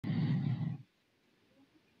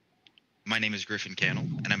My name is Griffin Cannell,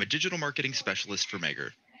 and I'm a digital marketing specialist for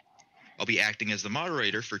Megger. I'll be acting as the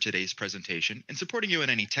moderator for today's presentation and supporting you in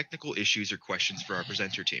any technical issues or questions for our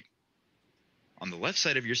presenter team. On the left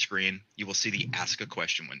side of your screen, you will see the Ask a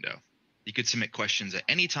Question window. You could submit questions at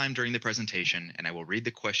any time during the presentation, and I will read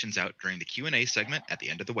the questions out during the Q&A segment at the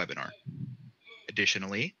end of the webinar.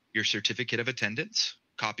 Additionally, your certificate of attendance,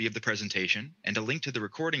 copy of the presentation, and a link to the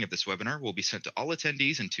recording of this webinar will be sent to all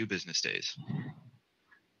attendees in 2 business days.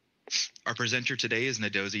 Our presenter today is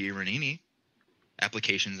Nadozi Iranini,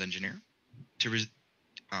 Applications Engineer.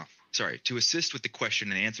 To assist with the question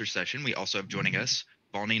and answer session, we also have joining us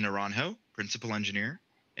Valni Naranjo, Principal Engineer,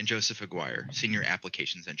 and Joseph Aguirre, Senior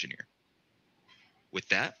Applications Engineer. With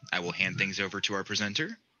that, I will hand things over to our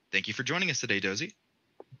presenter. Thank you for joining us today, Dozy.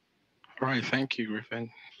 All right, thank you, Griffin.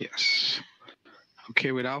 Yes.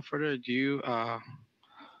 Okay, without further ado,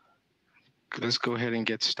 let's go ahead and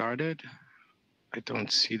get started. I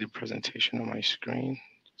don't see the presentation on my screen.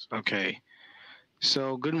 Okay.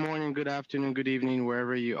 So good morning, good afternoon, good evening,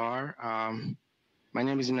 wherever you are. My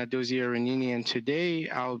name is Nadozi Iranini, and today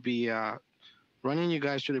I'll be running you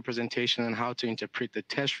guys through the presentation on how to interpret the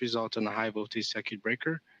test result on a high voltage circuit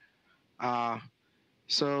breaker.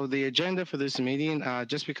 So the agenda for this meeting,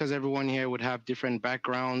 just because everyone here would have different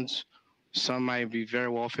backgrounds, some might be very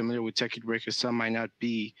well familiar with circuit breakers, some might not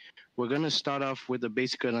be. We're going to start off with the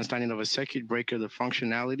basic understanding of a circuit breaker, the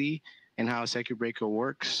functionality, and how a circuit breaker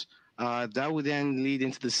works. That would then lead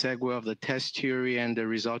into the segue of the test theory and the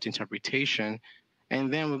result interpretation.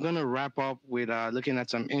 And then we're going to wrap up with looking at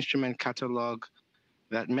some instrument catalog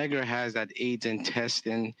that Megger has that aids in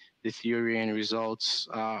testing the theory and results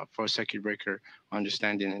for circuit breaker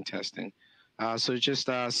understanding and testing. So just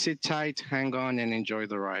sit tight, hang on, and enjoy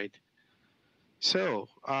the ride. So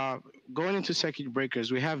going into circuit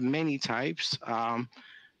breakers, we have many types.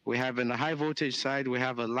 We have in the high voltage side, we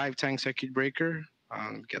have a lifetime circuit breaker.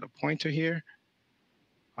 Get a pointer here.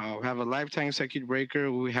 We have a lifetime circuit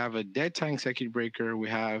breaker. We have a dead time circuit breaker. We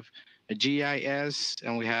have a GIS,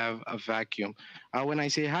 and we have a vacuum. When I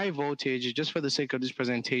say high voltage, just for the sake of this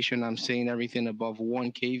presentation, I'm saying everything above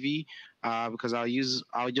 1 kV because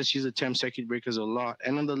I'll just use the term circuit breakers a lot.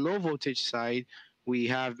 And on the low voltage side, we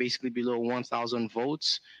have basically below 1,000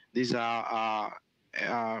 volts. These are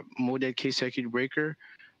molded case circuit breaker.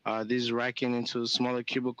 These is racking into smaller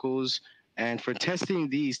cubicles. And for testing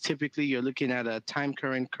these, typically you're looking at a time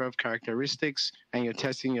current curve characteristics, and you're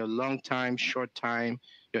testing your long time, short time,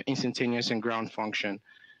 your instantaneous and ground function.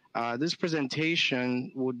 This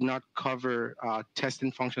presentation would not cover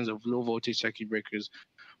testing functions of low voltage circuit breakers.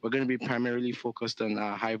 We're going to be primarily focused on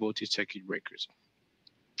high voltage circuit breakers.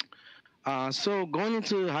 So going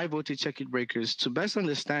into high voltage circuit breakers, to best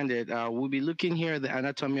understand it, we'll be looking here at the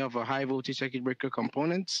anatomy of a high voltage circuit breaker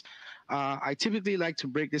components. I typically like to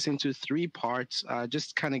break this into 3 parts,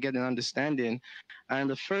 just kind of get an understanding.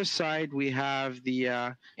 And the first side, we have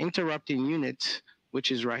the interrupting unit,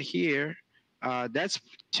 which is right here. That's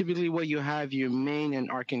typically where you have your main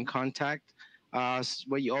and arcing contact,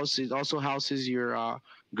 where it also houses your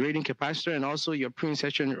grading capacitor and also your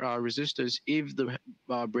pre-insertion resistors if the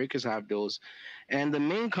breakers have those. And the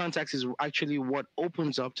main contacts is actually what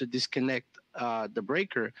opens up to disconnect the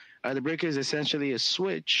breaker. The breaker is essentially a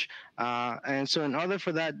switch. And so in order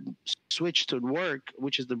for that switch to work,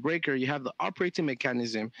 which is the breaker, you have the operating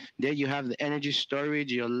mechanism. There you have the energy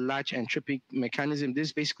storage, your latch and tripping mechanism. This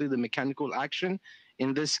is basically the mechanical action.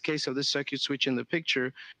 In this case of the circuit switch in the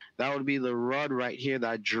picture, that would be the rod right here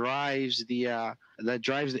that drives the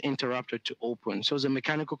interrupter to open. So it's a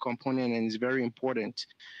mechanical component and it's very important.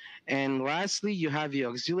 And lastly, you have your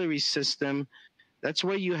auxiliary system. That's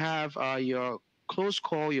where you have your close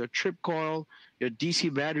coil, your trip coil, your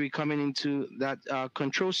DC battery coming into that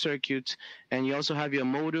control circuit, and you also have your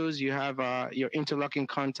motors, you have your interlocking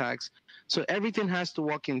contacts. So everything has to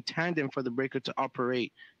work in tandem for the breaker to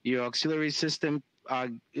operate. Your auxiliary system,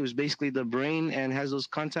 it was basically the brain and has those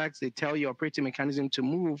contacts. They tell your operating mechanism to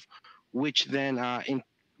move, which then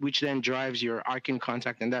drives your arcing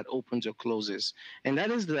contact, and that opens or closes. And that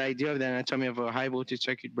is the idea of the anatomy of a high voltage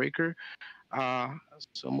circuit breaker.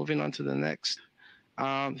 So moving on to the next.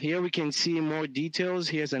 Here we can see more details.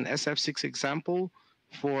 Here's an SF6 example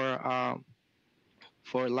for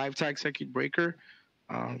a lifetime circuit breaker.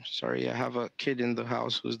 Sorry, I have a kid in the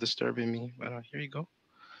house who's disturbing me, but here you go.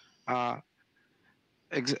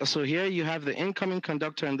 So here you have the incoming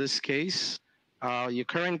conductor in this case. Your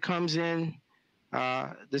current comes in.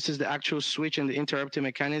 This is the actual switch and the interrupting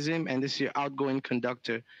mechanism, and this is your outgoing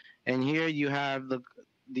conductor. And here you have the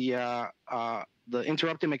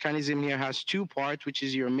interrupting mechanism here has 2 parts, which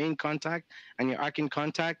is your main contact and your arcing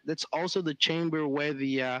contact. That's also the chamber where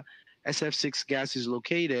the SF6 gas is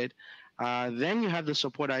located. Then you have the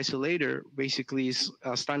support isolator, basically is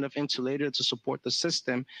a standoff insulator to support the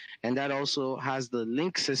system, and that also has the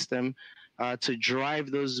link system to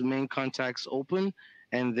drive those main contacts open.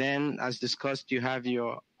 And then, as discussed, you have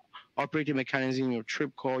your operating mechanism, your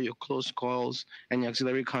trip coil, your closed coils, and your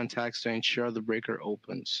auxiliary contacts to ensure the breaker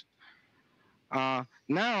opens.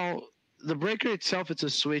 Now, the breaker itself, it's a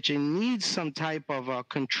switch. It needs some type of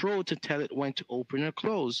control to tell it when to open or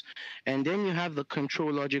close. And then you have the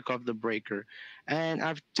control logic of the breaker. And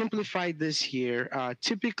I've simplified this here.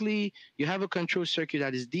 Typically, you have a control circuit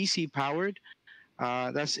that is DC powered.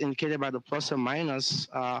 That's indicated by the plus or minus.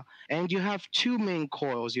 And you have two main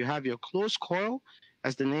coils. You have your closed coil.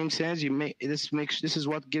 As the name says, this is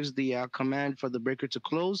what gives the command for the breaker to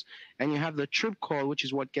close, and you have the trip coil, which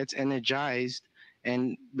is what gets energized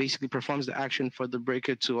and basically performs the action for the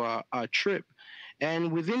breaker to trip.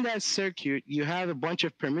 And within that circuit, you have a bunch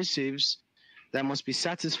of permissives that must be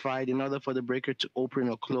satisfied in order for the breaker to open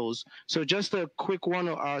or close. So just a quick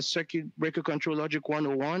one, circuit breaker control logic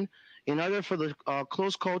 101. In order for the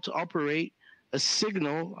closed coil to operate, a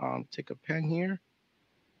signal, take a pen here.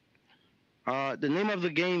 The name of the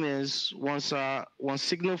game is once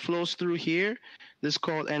signal flows through here, this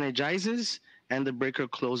coil energizes and the breaker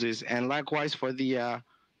closes. And likewise for the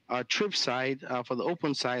trip side, for the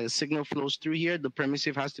open side, the signal flows through here, the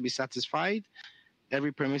permissive has to be satisfied.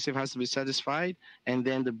 Every permissive has to be satisfied, and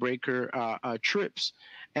then the breaker trips.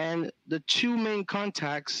 And the two main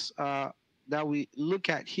contacts that we look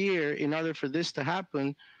at here in order for this to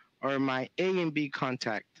happen are my A and B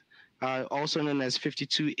contact, also known as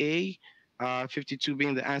 52A. 52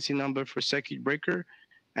 being the ANSI number for circuit breaker,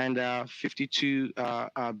 and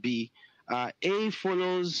 52B. A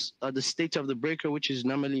follows the state of the breaker, which is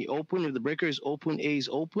normally open. If the breaker is open, A is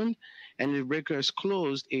open, and if the breaker is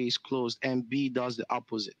closed, A is closed, and B does the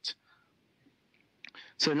opposite.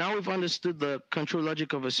 So now we've understood the control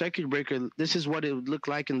logic of a circuit breaker. This is what it would look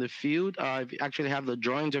like in the field. If you actually have the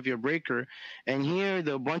drawings of your breaker, and here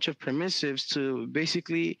there are a bunch of permissives to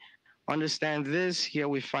basically understand this. Here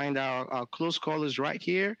we find our closed coil is right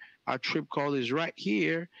here, our trip coil is right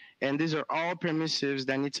here, and these are all permissives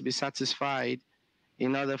that need to be satisfied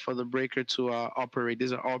in order for the breaker to operate.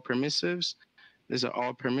 These are all permissives, these are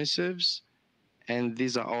all permissives, and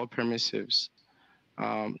these are all permissives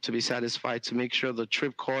to be satisfied to make sure the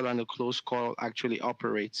trip coil and the closed coil actually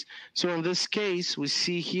operates. So in this case, we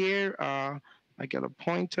see here, I got a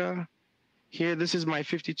pointer. Here, this is my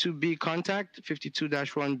 52B contact,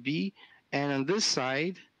 52-1B, and on this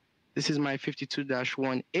side, this is my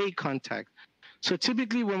 52-1A contact. So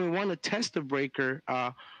typically when we want to test the breaker,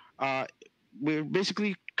 we're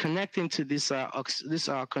basically connecting to this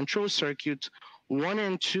control circuit. 1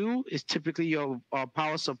 and 2 is typically your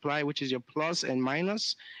power supply, which is your plus and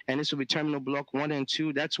minus, and this will be terminal block 1 and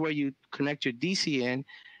 2. That's where you connect your DC in.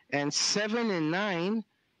 And 7 and 9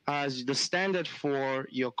 as the standard for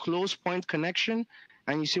your close point connection,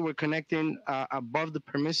 and you see we're connecting above the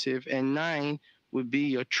permissive, and 9 would be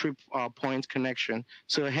your trip point connection.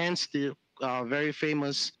 So hence the very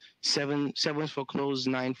famous 7 for close,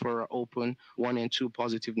 9 for open, 1 and 2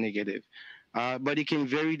 positive, negative. But it can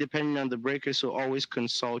vary depending on the breaker, so always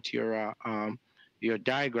consult your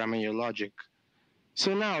diagram and your logic.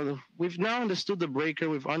 So now, we've now understood the breaker,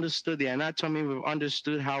 we've understood the anatomy, we've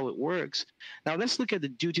understood how it works. Now let's look at the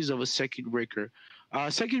duties of a circuit breaker.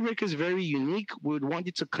 Circuit breaker is very unique. We would want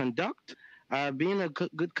it to conduct. Being a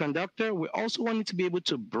good conductor, we also want it to be able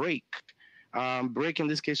to break. Break in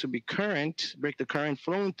this case would be current, break the current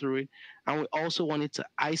flowing through it, and we also want it to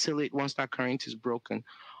isolate once that current is broken.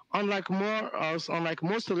 Unlike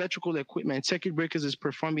most electrical equipment, circuit breakers is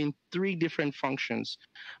performing 3 different functions.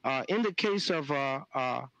 In the case of a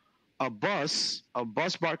bus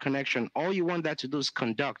bar connection, all you want that to do is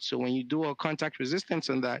conduct. So when you do a contact resistance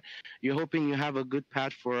on that, you're hoping you have a good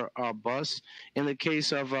path for a bus. In the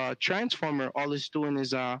case of a transformer, all it's doing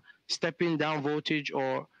is stepping down voltage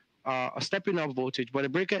or stepping up voltage. But a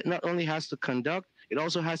breaker not only has to conduct, it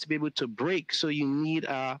also has to be able to break. So you need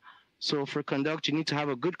So for conduct, you need to have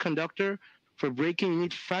a good conductor. For braking, you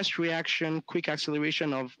need fast reaction, quick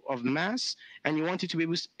acceleration of mass, and you want it to be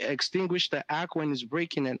able to extinguish the arc when it's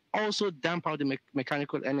braking and also damp out the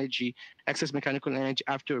mechanical energy, excess mechanical energy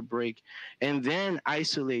after a brake. And then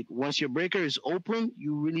isolate. Once your breaker is open,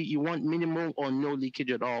 you want minimal or no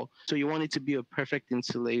leakage at all. So you want it to be a perfect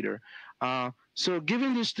insulator. So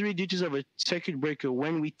given these 3 duties of a circuit breaker,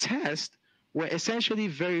 when we test, we're essentially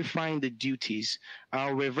verifying the duties.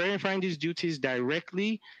 We're verifying these duties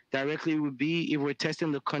directly. Directly would be if we're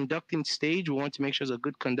testing the conducting stage, we want to make sure it's a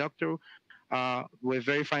good conductor. We're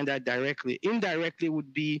verifying that directly. Indirectly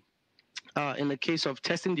would be in the case of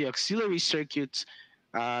testing the auxiliary circuits,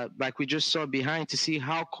 like we just saw behind, to see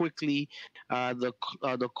how quickly the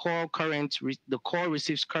the core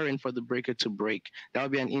receives current for the breaker to break. That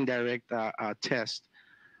would be an indirect test.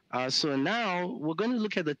 So now we're going to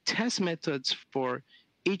look at the test methods for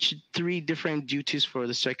each three different duties for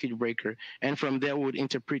the circuit breaker, and from there we would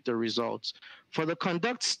interpret the results. For the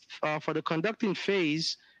conducting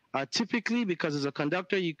phase, typically, because as a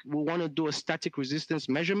conductor, you will want to do a static resistance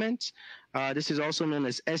measurement. This is also known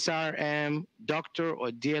as SRM, Doctor, or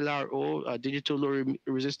DLRO, digital low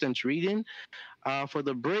resistance reading. For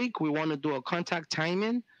the break, we want to do a contact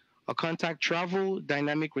timing, a contact travel,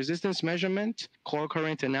 dynamic resistance measurement, core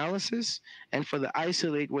current analysis, and for the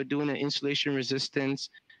isolate, we're doing an insulation resistance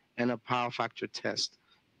and a power factor test.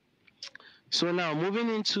 So now moving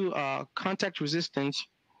into contact resistance,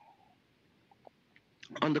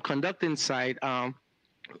 on the conducting side,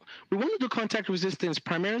 we want to do contact resistance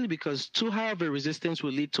primarily because too high of a resistance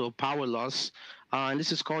will lead to a power loss, and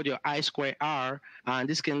this is called your I square R, and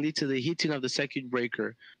this can lead to the heating of the circuit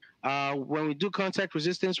breaker. When we do contact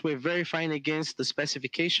resistance, we're verifying against the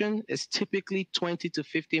specification. It's typically 20 to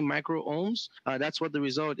 50 micro ohms. That's what the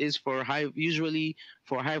result is for usually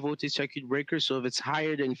for high voltage circuit breakers. So if it's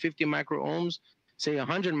higher than 50 micro ohms, say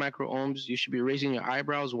 100 micro ohms, you should be raising your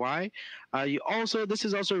eyebrows. Why? This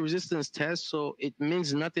is also a resistance test, so it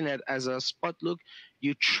means nothing as a spot look.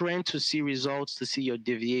 You trend to see results, to see your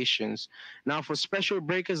deviations. Now, for special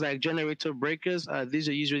breakers like generator breakers, these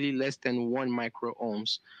are usually less than 1 micro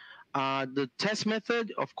ohms. The test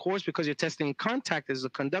method, of course, because you're testing contact as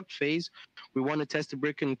a conduct phase, we want to test the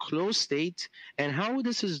breaker in closed state. And how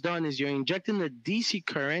this is done is you're injecting the DC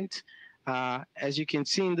current. As you can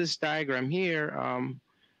see in this diagram here,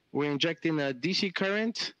 we're injecting a DC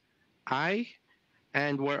current, I,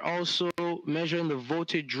 and we're also measuring the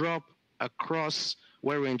voltage drop across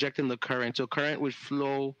where we're injecting the current. So current would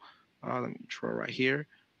flow, let me draw right here.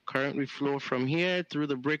 Current would flow from here through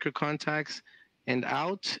the breaker contacts and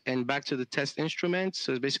out and back to the test instrument.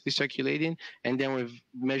 So it's basically circulating. And then we're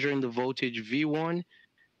measuring the voltage V1,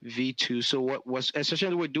 V2. So what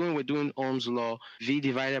essentially we're doing Ohm's law. V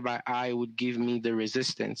divided by I would give me the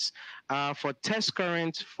resistance. For test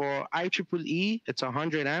current, for IEEE, it's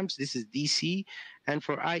 100 amps. This is DC. And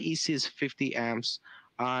for IEC is 50 amps.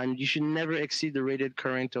 And you should never exceed the rated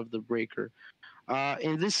current of the breaker.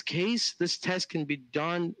 In this case, this test can be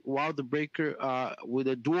done while the breaker, with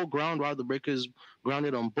a dual ground, while the breaker is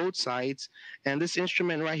grounded on both sides. And this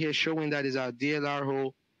instrument right here showing that is our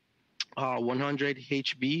DLR 100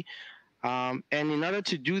 HB. And in order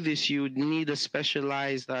to do this, you would need a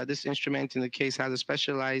specialized, this instrument in the case has a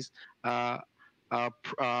specialized clamp,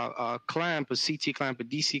 a CT clamp, a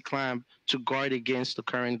DC clamp to guard against the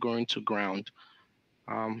current going to ground.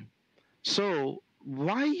 So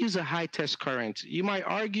why use a high test current? You might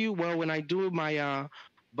argue, well, when I do my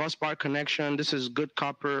bus bar connection, this is good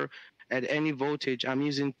copper at any voltage. I'm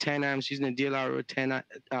using 10 amps, using a DLR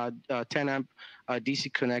 10 amp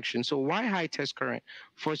DC connection. So why high test current?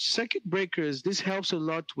 For circuit breakers, this helps a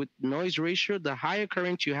lot with noise ratio. The higher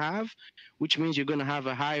current you have, which means you're going to have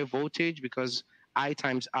a higher voltage because I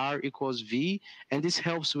times R equals V, and this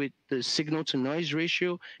helps with the signal to noise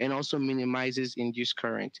ratio and also minimizes induced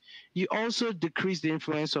current. You also decrease the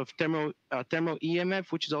influence of thermal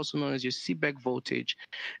EMF, which is also known as your Seebeck voltage.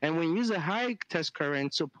 And when you use a high test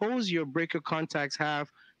current, suppose your breaker contacts have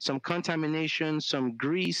some contamination, some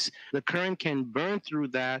grease, the current can burn through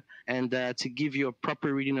that and to give you a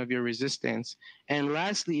proper reading of your resistance. And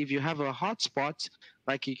lastly, if you have a hotspot,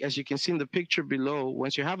 as you can see in the picture below,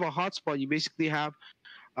 once you have a hotspot, you basically have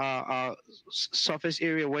a surface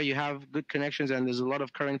area where you have good connections and there's a lot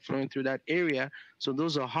of current flowing through that area. So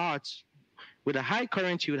those are hot. With a high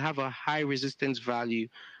current, you would have a high resistance value.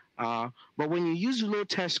 But when you use low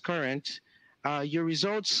test current, your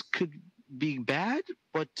results could be bad,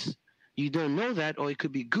 but you don't know that, or it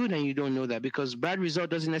could be good and you don't know that, because bad result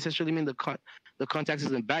doesn't necessarily mean the contact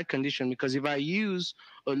is in bad condition. Because if I use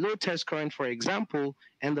a low test current, for example,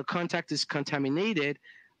 and the contact is contaminated,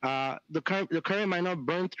 the current might not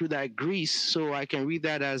burn through that grease, so I can read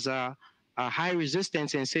that as a high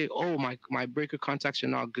resistance and say, oh, my breaker contacts are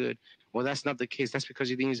not good. Well, that's not the case. That's because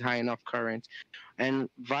you didn't use high enough current. And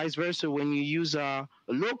vice versa, when you use a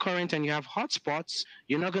low current and you have hot spots,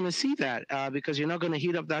 you're not going to see that because you're not going to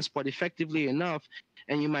heat up that spot effectively enough.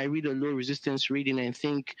 And you might read a low resistance reading and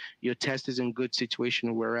think your test is in good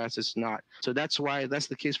situation, whereas it's not. So that's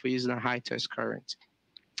the case for using a high test current.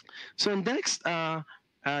 So next,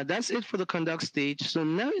 that's it for the conduct stage. So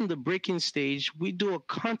now in the breaking stage, we do a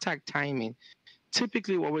contact timing.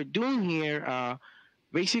 Typically what we're doing here,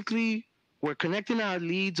 basically, we're connecting our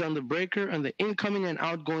leads on the breaker on the incoming and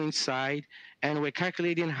outgoing side, and we're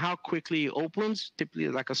calculating how quickly it opens, typically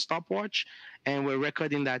like a stopwatch, and we're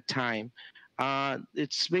recording that time.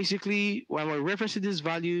 It's basically when we're referencing this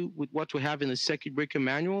value with what we have in the circuit breaker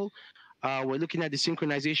manual, we're looking at the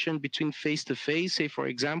synchronization between phase to phase. Say, for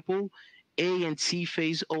example, A and C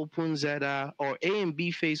phase opens at, or A and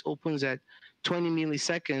B phase opens at 20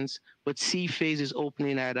 milliseconds, but C phase is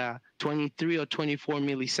opening at 23 or 24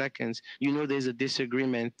 milliseconds. You know there's a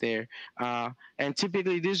disagreement there. And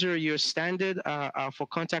typically these are your standard for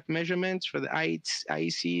contact measurements for the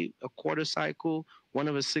IEC, a quarter cycle,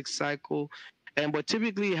 1/6 cycle. But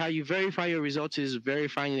typically how you verify your results is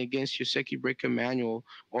verifying it against your circuit breaker manual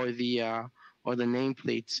or the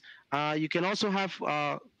nameplates. You can also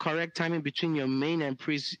have correct timing between your main and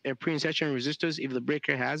pre-insertion resistors if the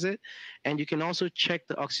breaker has it. And you can also check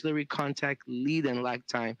the auxiliary contact lead and lag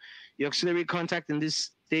time. The auxiliary contact in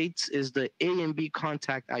this states is the A and B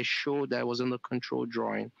contact I showed that was in the control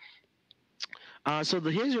drawing.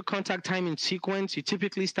 Here's your contact timing sequence. You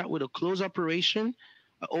typically start with a close operation,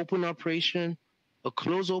 an open operation, a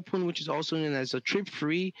close open, which is also known as a trip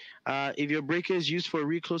free. If your breaker is used for a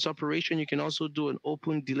reclose operation, you can also do an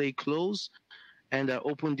open delay close and an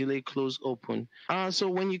open delay close open. So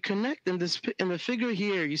when you connect in the figure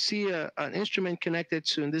here, you see an instrument connected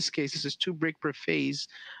to, in this case, this is 2 break per phase.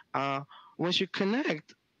 Once you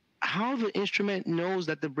connect, how the instrument knows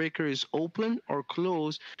that the breaker is open or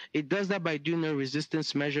closed, it does that by doing a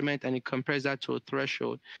resistance measurement, and it compares that to a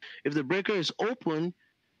threshold. If the breaker is open,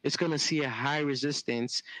 it's going to see a high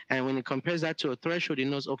resistance. And when it compares that to a threshold, it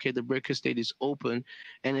knows, okay, the breaker state is open.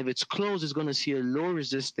 And if it's closed, it's going to see a low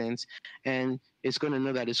resistance, and it's going to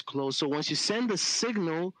know that it's closed. So once you send the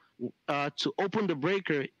signal to open the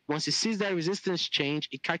breaker, once it sees that resistance change,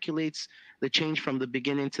 it calculates the change from the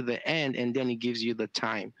beginning to the end, and then it gives you the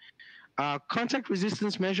time. Contact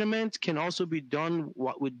resistance measurement can also be done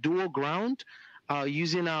with dual ground.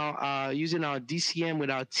 Using our DCM with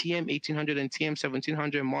our TM1800 and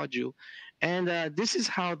TM1700 module, and this is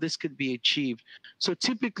how this could be achieved. So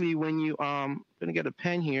typically, when you I'm gonna get a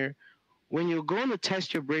pen here, when you're going to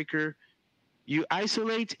test your breaker, you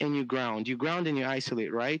isolate and you ground and you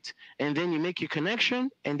isolate, right? And then you make your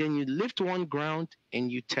connection, and then you lift one ground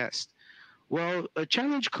and you test. Well, a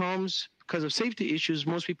challenge comes because of safety issues.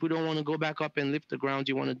 Most people don't want to go back up and lift the ground.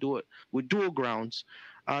 You want to do it with dual grounds.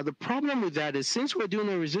 The problem with that is, since we're doing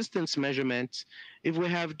a resistance measurement, if we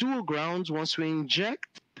have dual grounds, once that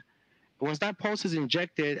pulse is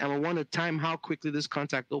injected and we want to time how quickly this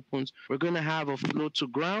contact opens, we're going to have a flow to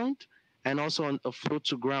ground and also a flow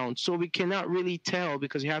to ground. So we cannot really tell,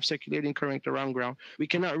 because you have circulating current around ground, we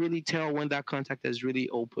cannot really tell when that contact has really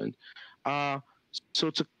opened. So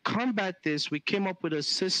to combat this, we came up with a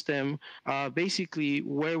system basically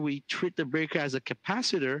where we treat the breaker as a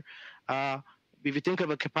capacitor. If you think of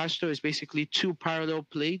a capacitor, it's basically 2 parallel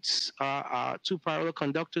plates, 2 parallel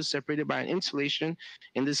conductors separated by an insulation.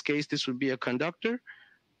 In this case, this would be a conductor.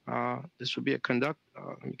 Let me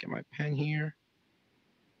get my pen here.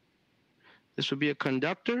 This would be a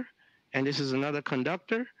conductor, and this is another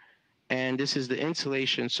conductor, and this is the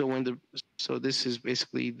insulation. So this is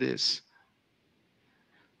basically this.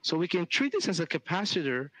 So we can treat this as a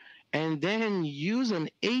capacitor and then use an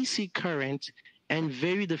AC current and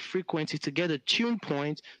vary the frequency to get a tune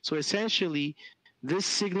point. So essentially, this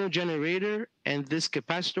signal generator and this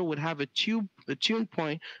capacitor would have a tune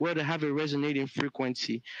point where they have a resonating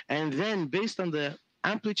frequency. And then based on the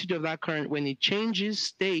amplitude of that current, when it changes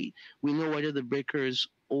state, we know whether the breaker is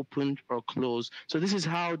opened or closed. So this is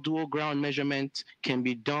how dual ground measurement can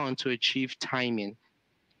be done to achieve timing.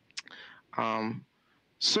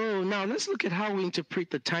 So now let's look at how we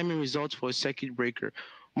interpret the timing results for a circuit breaker.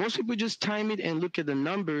 Most people just time it and look at the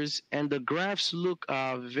numbers, and the graphs look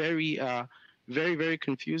very, very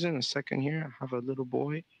confusing. A second here, I have a little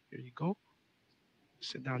boy. Here you go.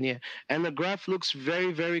 Sit down here. And the graph looks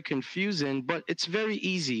very, very confusing, but it's very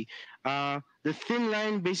easy. The thin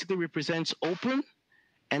line basically represents open,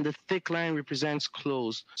 and the thick line represents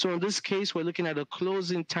close. So in this case, we're looking at the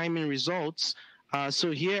closing timing results.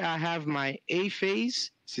 So here I have my A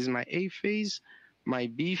phase. This is my A phase, my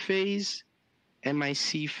B phase, and my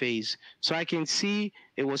C phase. So I can see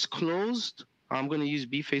it was closed. I'm going to use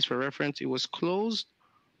B phase for reference. It was closed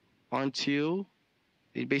until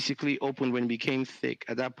it basically opened when it became thick.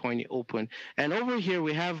 At that point, it opened. And over here,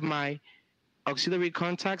 we have my auxiliary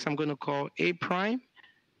contacts. I'm going to call A prime,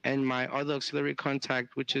 and my other auxiliary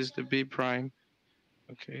contact, which is the B prime.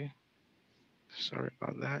 Okay. Sorry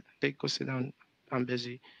about that. Hey, go sit down. I'm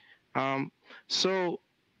busy. So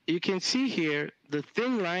you can see here the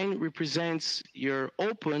thin line represents your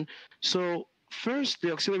open. So first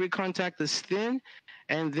the auxiliary contact is thin,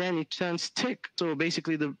 and then it turns thick. So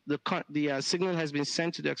basically the signal has been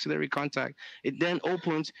sent to the auxiliary contact. It then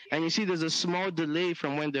opens, and you see there's a small delay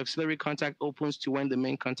from when the auxiliary contact opens to when the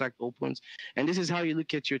main contact opens. And this is how you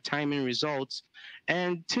look at your timing results.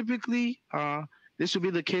 And typically, this would be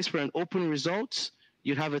the case for an open results.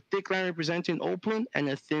 You'd have a thick line representing open and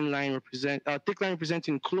a thin line thick line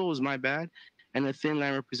representing close, my bad, and a thin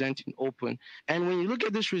line representing open. And when you look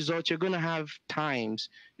at this result, you're going to have times.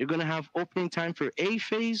 You're going to have opening time for A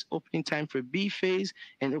phase, opening time for B phase,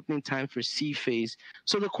 and opening time for C phase.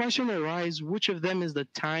 So the question arises, which of them is the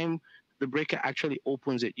time the breaker actually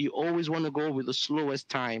opens it? You always want to go with the slowest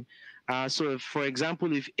time. So if, for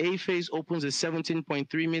example, if A phase opens at 17.3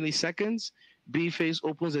 milliseconds, B phase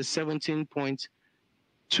opens at 17.2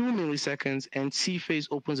 milliseconds, and C phase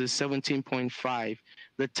opens at 17.5.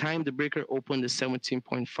 The time the breaker opened is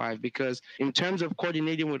 17.5, because in terms of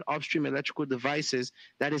coordinating with upstream electrical devices,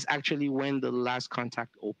 that is actually when the last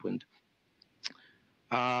contact opened.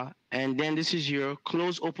 And then this is your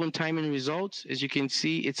close open timing results. As you can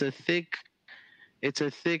see, it's a thick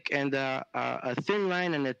and a thin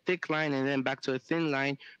line and a thick line, and then back to a thin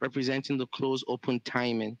line representing the close open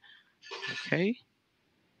timing. Okay.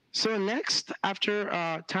 So next,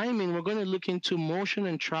 after timing, we're going to look into motion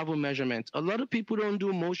and travel measurement. A lot of people don't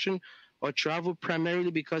do motion or travel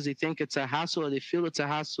primarily because they think it's a hassle, or they feel it's a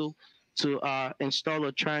hassle to install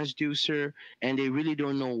a transducer, and they really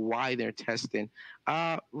don't know why they're testing.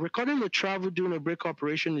 Recording the travel during a break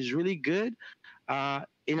operation is really good.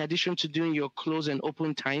 In addition to doing your close and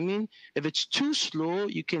open timing, if it's too slow,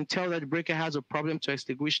 you can tell that the breaker has a problem to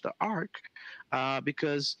extinguish the arc,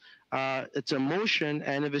 because it's a motion,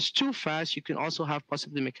 and if it's too fast, you can also have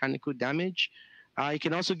possibly mechanical damage. It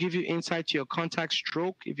can also give you insight to your contact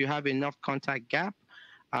stroke if you have enough contact gap.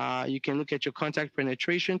 You can look at your contact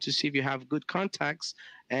penetration to see if you have good contacts,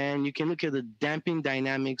 and you can look at the damping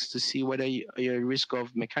dynamics to see whether you're at risk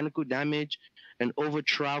of mechanical damage and over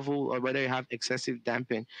travel, or whether you have excessive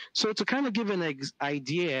damping. So to kind of give an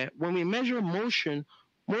idea, when we measure motion,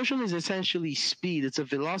 motion is essentially speed. It's a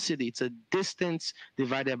velocity. It's a distance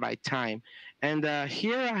divided by time. And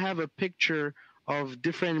here I have a picture of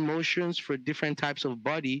different motions for different types of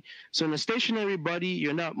body. So in a stationary body,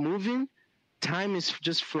 you're not moving. Time is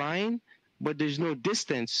just flying, but there's no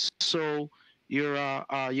distance. So your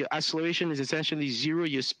acceleration is essentially zero.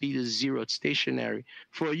 Your speed is zero. It's stationary.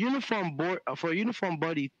 For a uniform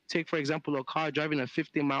body, take for example a car driving at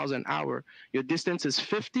 50 miles an hour. Your distance is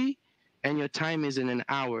 50, and your time is in an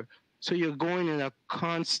hour. So you're going in a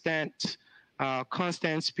constant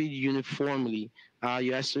speed uniformly.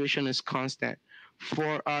 Your acceleration is constant.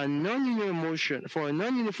 For a non-uniform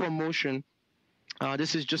motion,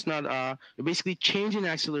 this is just not you're basically changing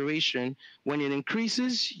acceleration. When it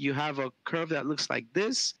increases, you have a curve that looks like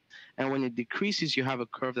this, and when it decreases, you have a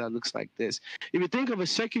curve that looks like this. If you think of a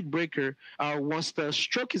circuit breaker, once the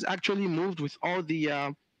stroke is actually moved with all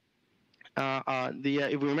the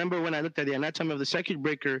if you remember when I looked at the anatomy of the circuit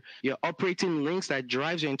breaker, your operating links that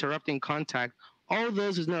drives your interrupting contact, all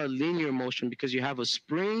those is not a linear motion, because you have a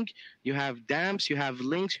spring, you have damps, you have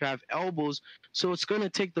links, you have elbows. So it's going to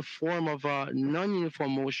take the form of a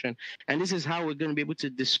non-uniform motion. And this is how we're going to be able to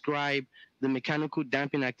describe the mechanical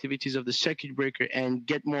damping activities of the circuit breaker and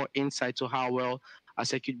get more insight to how well a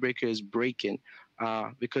circuit breaker is breaking.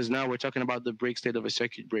 Because now we're talking about the break state of a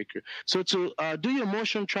circuit breaker. So to do your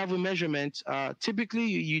motion travel measurement, typically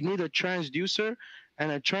you need a transducer,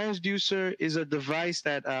 and a transducer is a device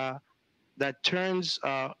that turns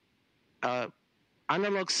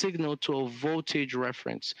analog signal to a voltage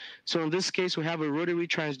reference. So in this case, we have a rotary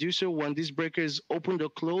transducer. When this breaker is opened or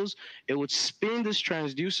closed, it would spin this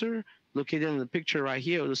transducer, located in the picture right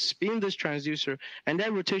here. It will spin this transducer, and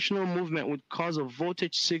that rotational movement would cause a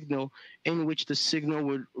voltage signal in which the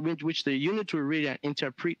unit will read and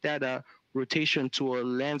interpret that rotation to a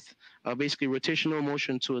length, basically rotational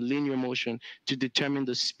motion to a linear motion, to determine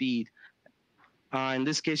the speed. In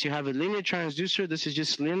this case, you have a linear transducer. This is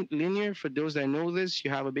just linear. For those that know this,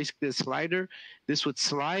 you have basically a slider. This would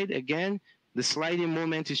slide. Again, the sliding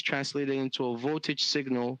moment is translated into a voltage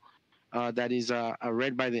signal that is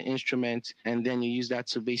read by the instrument, and then you use that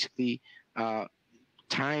to basically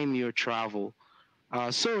time your travel.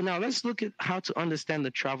 So now let's look at how to understand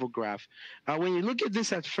the travel graph. When you look at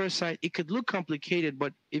this at first sight, it could look complicated,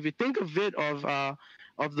 but if you think of it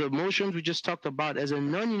of the motions we just talked about as a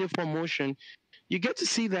non-uniform motion, you get to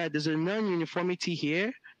see that there's a non-uniformity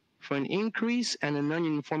here for an increase and a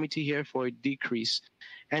non-uniformity here for a decrease,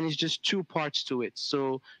 and it's just two parts to it.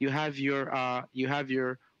 So you have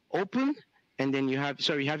your open, and then you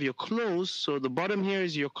have your close. So the bottom here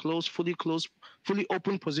is your closed, fully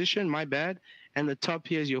open position, my bad. And the top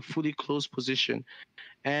here is your fully closed position.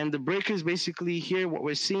 And the breakers basically here, what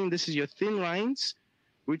we're seeing, this is your thin lines,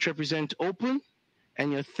 which represent open,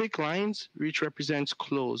 and your thick lines, which represents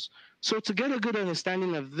close. So to get a good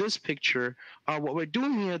understanding of this picture, what we're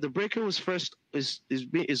doing here, the breaker was first is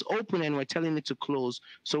open, and we're telling it to close.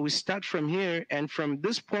 So we start from here, and from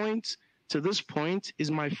this point to this point is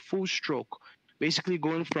my full stroke, basically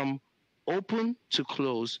going from open to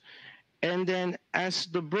close. And then as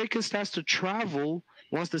the breaker starts to travel,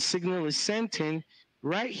 once the signal is sent in,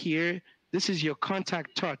 right here, this is your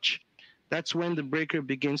contact touch. That's when the breaker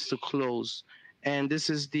begins to close. And this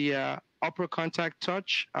is the upper contact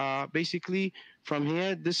touch. Basically, from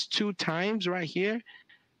here, this 2 times right here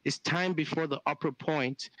is time before the upper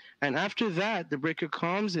point. And after that, the breaker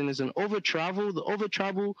comes and is an over travel. The over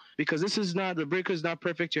travel, because the breaker is not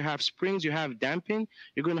perfect. You have springs, you have damping.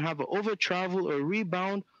 You're going to have an over travel or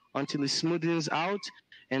rebound until it smoothens out,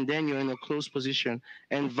 and then you're in a closed position.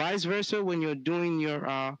 And vice versa, when you're doing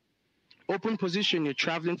your open position, you're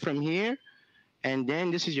traveling from here, and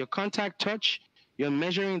then this is your contact touch. You're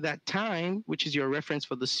measuring that time, which is your reference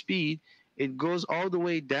for the speed. It goes all the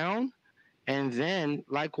way down, and then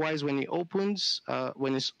likewise when it opens,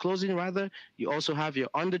 when it's closing rather, you also have your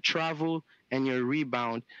under travel and your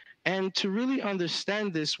rebound. And to really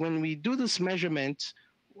understand this, when we do this measurement,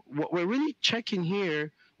 what we're really checking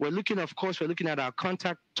here, we're looking at our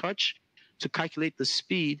contact touch to calculate the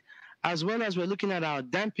speed, as well as we're looking at our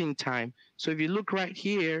damping time. So if you look right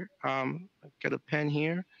here, I've got a pen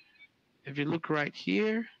here. If you look right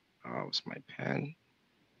here, what's my pen?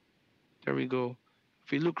 There we go.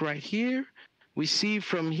 If we look right here, we see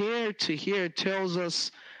from here to here, it tells us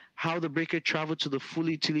how the breaker traveled till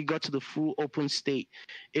he got to the full open state.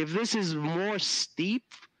 If this is more steep,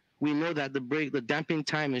 we know that the damping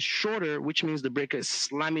time is shorter, which means the breaker is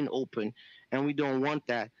slamming open, and we don't want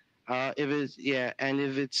that. If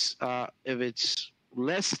it's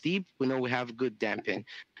less steep, we know we have good damping.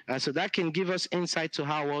 So that can give us insight to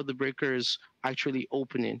how well the breaker is actually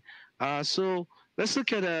opening. So let's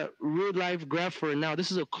look at a real life graph for now.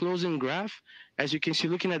 This is a closing graph. As you can see,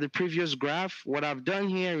 looking at the previous graph, what I've done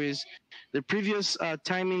here is the previous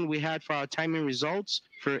timing we had for our timing results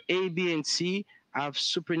for A, B, and C. I've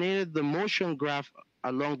supernated the motion graph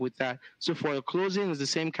along with that. So for a closing, it's the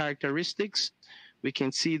same characteristics. We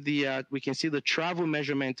can see the travel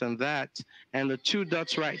measurement on that, and the 2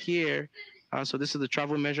 dots right here. So this is the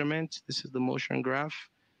travel measurement. This is the motion graph,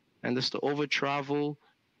 and this is the over travel,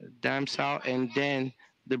 damps out, and then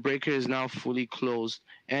the breaker is now fully closed.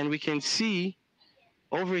 And we can see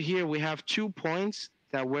over here we have 2 points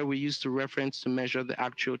that where we use to reference to measure the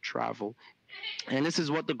actual travel. And this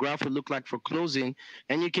is what the graph would look like for closing.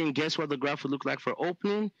 And you can guess what the graph would look like for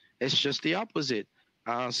opening. It's just the opposite.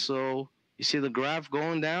 So you see the graph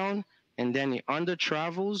going down, and then it under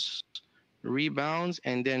travels, rebounds,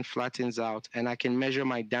 and then flattens out. And I can measure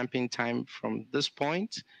my damping time from this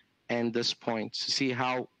point and this point to see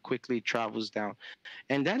how quickly it travels down.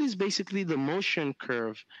 And that is basically the motion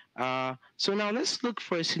curve. So now let's look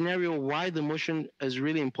for a scenario why the motion is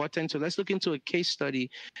really important. So let's look into a case study.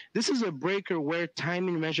 This is a breaker where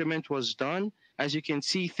timing measurement was done. As you can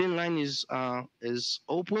see, thin line is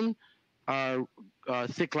open,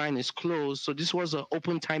 thick line is closed. So this was an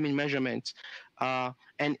open timing measurement,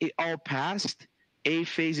 and it all passed. A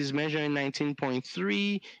phase is measuring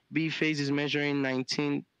 19.3, B phase is measuring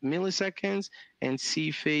 19 milliseconds, and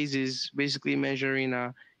C phase is basically measuring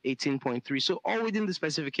 18.3. So all within the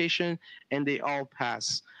specification, and they all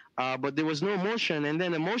pass. But there was no motion, and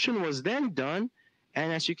then the motion was then done.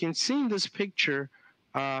 And as you can see in this picture,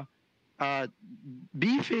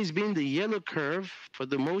 B phase being the yellow curve for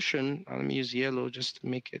the motion, let me use yellow just to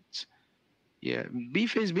make it. Yeah, B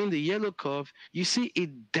phase being the yellow curve, you see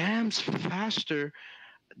it damps faster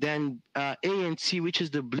than A and C, which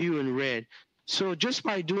is the blue and red. So just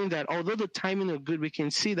by doing that, although the timing are good, we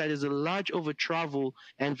can see that there's a large over travel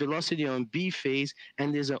and velocity on B phase,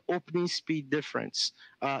 and there's an opening speed difference.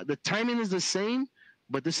 The timing is the same,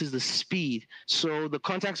 but this is the speed. So the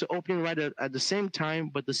contacts are opening right at the same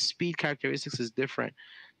time, but the speed characteristics is different.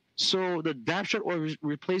 So the dap shot was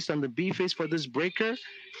replaced on the B phase for this breaker,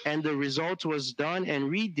 and the result was done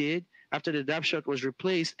and redid after the dap shot was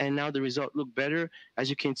replaced, and now the result looked better. As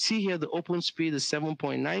you can see here, the open speed is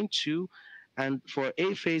 7.92, and for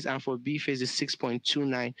A phase and for B phase is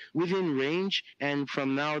 6.29, within range. And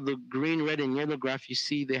from now, the green, red, and yellow graph, you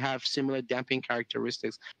see they have similar damping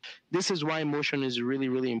characteristics. This is why motion is really,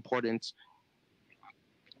 really important.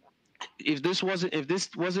 If this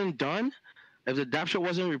wasn't done, If the adapter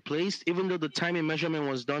wasn't replaced, even though the timing measurement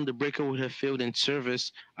was done, the breaker would have failed in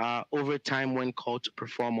service over time when called to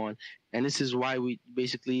perform on. And this is why we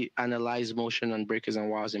basically analyze motion on breakers and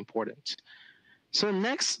why it's important. So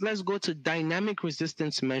next, let's go to dynamic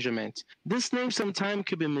resistance measurement. This name sometimes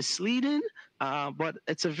could be misleading, but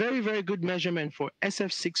it's a very, very good measurement for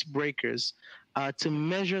SF6 breakers to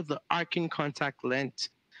measure the arcing contact length.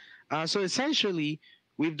 So essentially,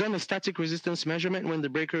 we've done a static resistance measurement when the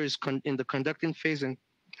breaker is in the conducting phase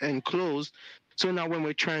and closed. So now when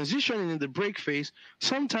we're transitioning in the break phase,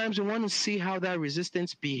 sometimes we want to see how that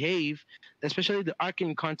resistance behave, especially the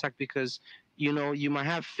arcing contact, because you might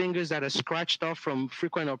have fingers that are scratched off from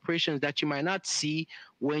frequent operations that you might not see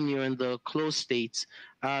when you're in the closed states.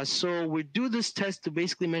 So we do this test to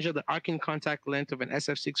basically measure the arcing contact length of an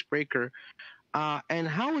SF6 breaker. And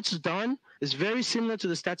how it's done is very similar to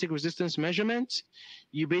the static resistance measurement.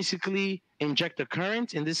 You basically inject a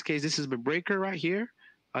current. In this case, this is the breaker right here.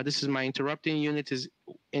 This is my interrupting unit is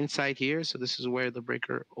inside here. So this is where the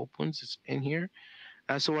breaker opens. It's in here.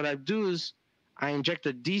 So what I do is I inject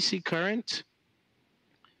a DC current,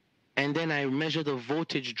 and then I measure the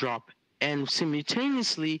voltage drop. And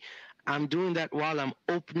simultaneously, I'm doing that while I'm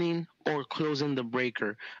opening or closing the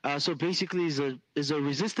breaker. So basically, is a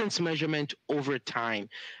resistance measurement over time,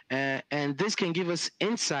 and this can give us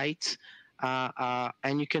insights.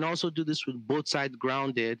 And you can also do this with both sides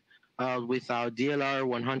grounded with our DLR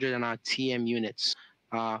 100 and our TM units.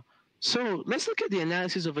 So let's look at the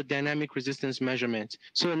analysis of a dynamic resistance measurement.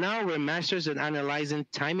 So now we're masters at analyzing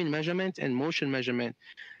timing measurement and motion measurement.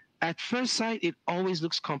 At first sight, it always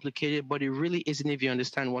looks complicated, but it really isn't if you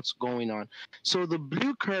understand what's going on. So the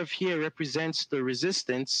blue curve here represents the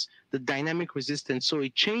resistance, the dynamic resistance. So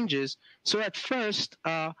it changes. So at first,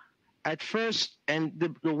 and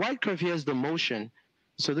the white curve here is the motion.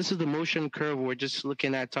 So this is the motion curve we're just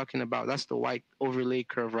talking about. That's the white overlay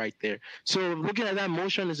curve right there. So looking at that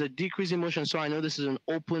motion is a decreasing motion. So I know this is an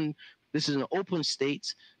open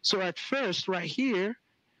state. So at first, right here,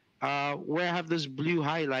 where I have this blue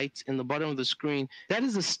highlight in the bottom of the screen, that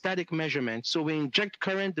is a static measurement. So we inject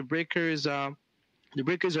current, the breaker is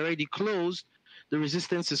already closed, the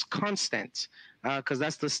resistance is constant because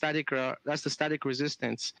that's the static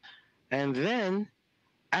resistance. And then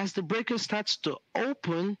as the breaker starts to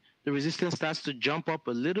open, the resistance starts to jump up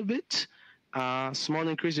a little bit. Small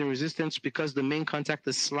increase in resistance because the main contact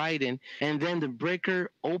is sliding, and then the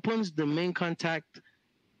breaker opens, the main contact.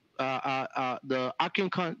 The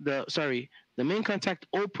main contact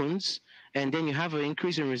opens, and then you have an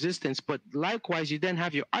increase in resistance. But likewise, you then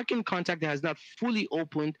have your arcing contact that has not fully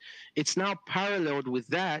opened. It's now paralleled with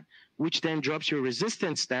that, which then drops your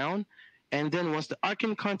resistance down. And then once the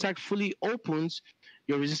arcing contact fully opens,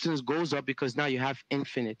 your resistance goes up because now you have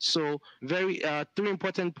infinite. So three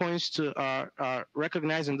important points to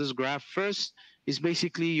recognize in this graph. First is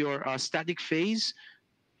basically your static phase.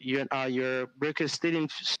 Your breaker is sitting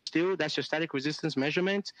still. That's your static resistance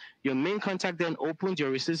measurement. Your main contact then opens, your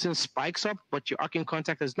resistance spikes up, but your arcing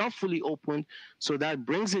contact is not fully opened, so that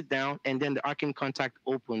brings it down, and then the arcing contact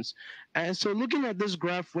opens. And so looking at this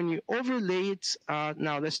graph, when you overlay it,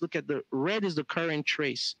 now let's look at the red is the current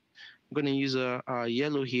trace. I'm going to use a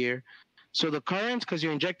yellow here. So the current, because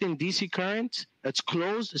you're injecting DC current, it's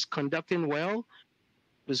closed, it's conducting well,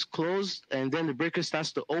 it's closed, and then the breaker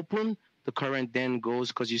starts to open. The current then goes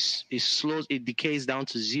because it decays down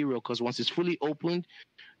to zero because once it's fully opened,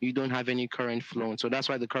 you don't have any current flowing. So that's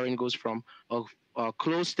why the current goes from a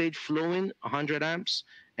closed state flowing 100 amps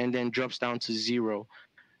and then drops down to zero.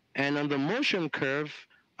 And on the motion curve,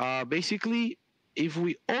 basically, if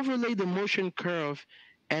we overlay the motion curve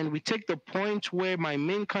and we take the point where my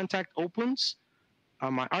main contact opens,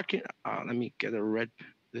 let me get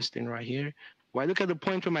this thing right here. Well, I look at the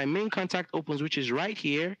point where my main contact opens, which is right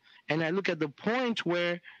here, and I look at the point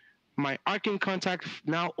where my arcing contact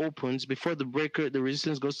now opens before the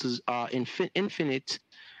resistance goes to infinite.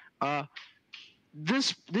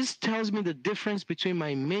 This tells me the difference between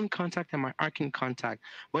my main contact and my arcing contact.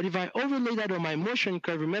 But if I overlay that on my motion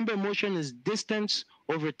curve, remember motion is distance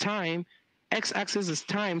over time. X-axis is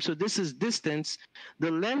time, so this is distance.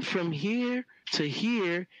 The length from here to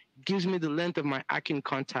here gives me the length of my arcing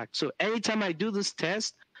contact. So anytime I do this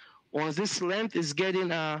test, once this length is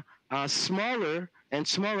getting smaller and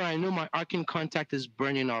smaller, I know my arcing contact is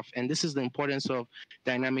burning off. And this is the importance of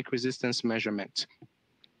dynamic resistance measurement.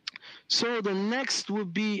 So the next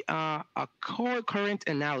would be a core current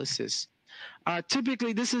analysis.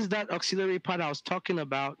 Typically, this is that auxiliary part I was talking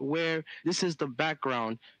about where this is the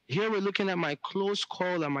background. Here we're looking at my closed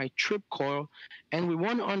coil and my trip coil, and we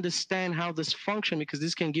want to understand how this functions because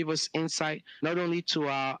this can give us insight not only to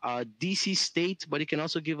our DC state, but it can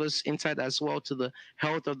also give us insight as well to the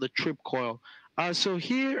health of the trip coil. So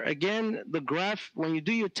here again, the graph, when you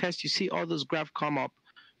do your test, you see all those graphs come up,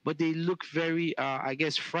 but they look very, I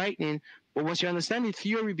guess, frightening. But once you understand the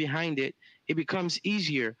theory behind it, it becomes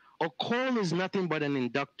easier. A coil is nothing but an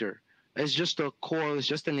inductor. It's just a coil, it's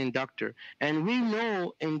just an inductor. And we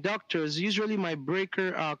know inductors, usually my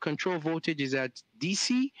breaker control voltage is at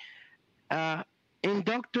DC.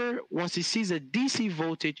 Inductor, once it sees a DC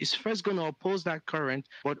voltage, is first going to oppose that current,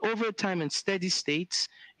 but over time in steady states,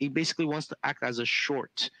 it basically wants to act as a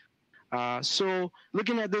short. So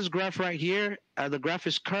looking at this graph right here, the graph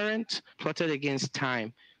is current plotted against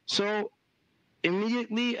time. So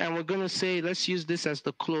immediately, and we're going to say, let's use this as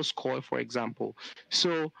the closed coil, for example.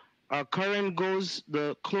 So current goes,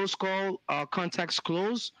 the closed coil contacts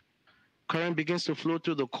close, current begins to flow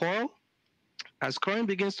through the coil. As current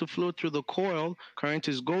begins to flow through the coil, current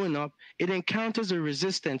is going up, it encounters a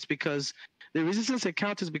resistance because the resistance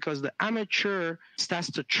encounters because the armature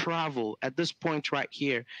starts to travel at this point right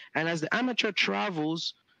here. And as the armature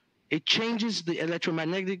travels, it changes the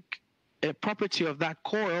electromagnetic property of that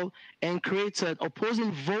coil and creates an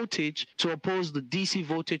opposing voltage to oppose the DC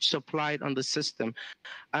voltage supplied on the system.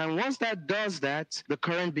 And once that does that, the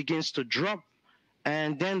current begins to drop.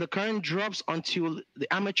 And then the current drops until the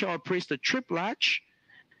armature operates the trip latch,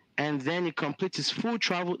 and then it completes its full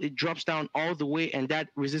travel. It drops down all the way, and that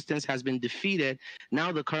resistance has been defeated.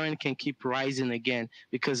 Now the current can keep rising again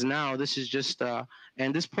because now this is just,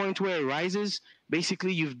 and this point where it rises,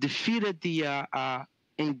 basically you've defeated the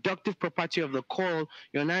inductive property of the coil.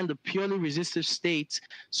 You're now in the purely resistive state.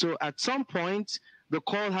 So at some point, the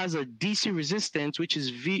coil has a DC resistance, which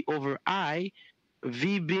is V over I,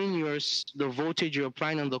 V being the voltage you're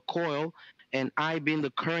applying on the coil, and I being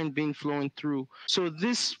the current being flowing through. So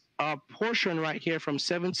this portion right here from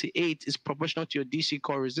 7 to 8 is proportional to your DC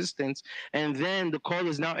coil resistance, and then the coil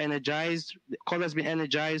is now energized. The coil has been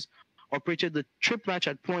energized, operated the trip latch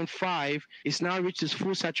at 0.5. It's now reached its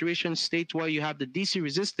full saturation state where you have the DC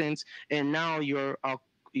resistance, and now your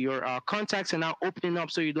contacts are now opening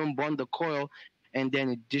up so you don't burn the coil, and then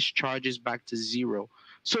it discharges back to zero.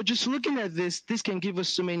 So just looking at this can give us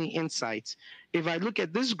so many insights. If I look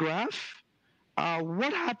at this graph,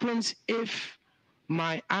 what happens if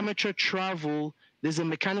my armature travel, there's a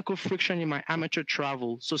mechanical friction in my armature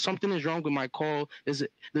travel. So something is wrong with my coil,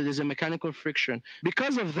 there's a mechanical friction.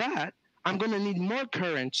 Because of that, I'm going to need more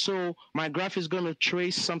current. So my graph is going to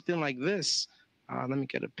trace something like this. Let me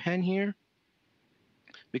get a pen here.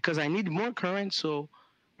 Because I need more current, so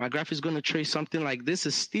my graph is going to trace something like this,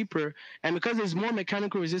 is steeper. And because there's more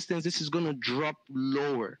mechanical resistance, this is going to drop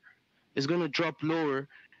lower. It's going to drop lower,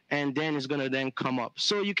 and then it's going to then come up.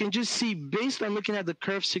 So you can just see, based on looking at the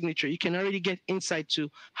curve signature, you can already get insight to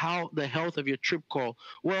how the health of your trip coil.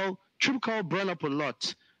 Well, trip coil burn up a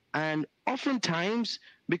lot. And oftentimes,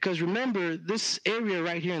 because remember, this area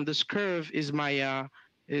right here in this curve is my,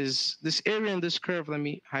 is this area in this curve, let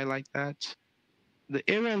me highlight that. The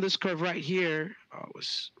area in this curve right here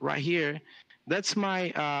was right here. That's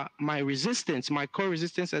my my resistance, my coil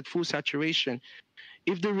resistance at full saturation.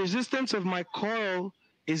 If the resistance of my coil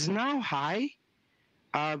is now high,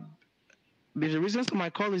 if the resistance of my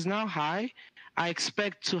coil is now high, I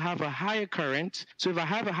expect to have a higher current. So if I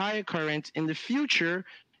have a higher current in the future,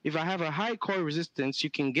 if I have a high coil resistance, you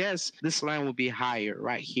can guess this line will be higher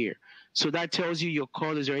right here. So that tells you your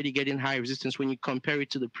coil is already getting high resistance when you compare it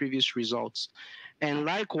to the previous results. And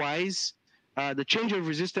likewise, the change of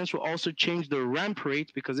resistance will also change the ramp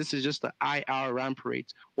rate because this is just the IR ramp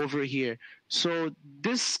rate over here. So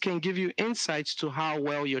this can give you insights to how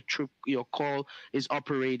well your coil is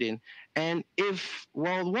operating. And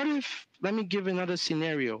what if, let me give another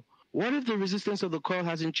scenario. What if the resistance of the coil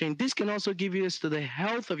hasn't changed? This can also give you as to the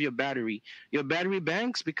health of your battery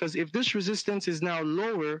banks, because if this resistance is now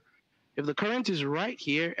lower, if the current is right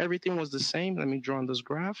here, everything was the same. Let me draw on this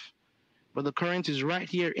graph. But the current is right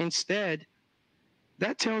here instead.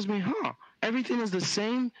 That tells me, everything is the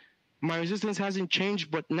same. My resistance hasn't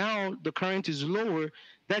changed, but now the current is lower.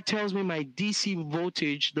 That tells me my DC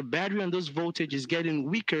voltage, the battery on this voltage is getting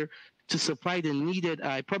weaker to supply the needed,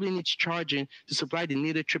 it probably needs charging to supply the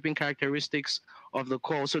needed tripping characteristics of the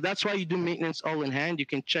coil. So that's why you do maintenance all in hand. You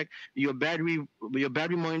can check your battery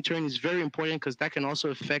monitoring is very important because that can also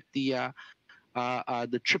affect the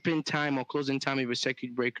tripping time or closing time of your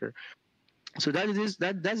circuit breaker. So that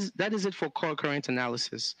is it for core current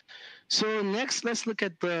analysis. So next, let's look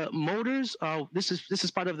at the motors. This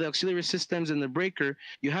is part of the auxiliary systems in the breaker.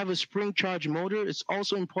 You have a spring charge motor. It's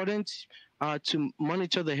also important to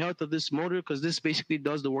monitor the health of this motor because this basically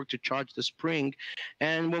does the work to charge the spring.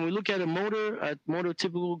 And when we look at a motor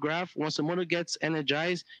typical graph, once the motor gets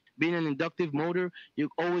energized, being an inductive motor, you're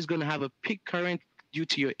always going to have a peak current due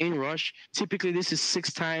to your inrush. Typically, this is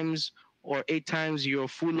 6 times or 8 times your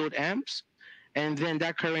full load amps, and then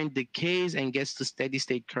that current decays and gets to steady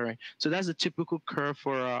state current. So that's a typical curve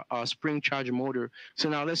for a spring charge motor. So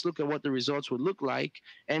now let's look at what the results would look like.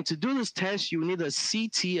 And to do this test, you need a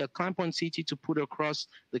CT, a clamp-on CT, to put across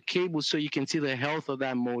the cable so you can see the health of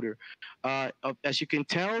that motor. As you can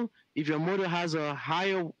tell, if your motor has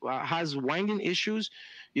has winding issues,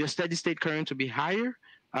 your steady state current will be higher.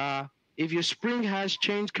 If your spring has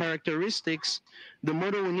changed characteristics, the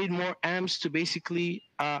motor will need more amps to basically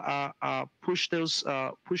push those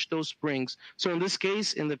springs. So in this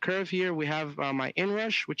case, in the curve here, we have my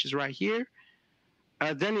inrush, which is right here.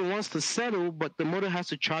 Then it wants to settle, but the motor has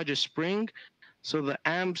to charge a spring. So the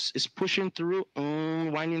amps is pushing through,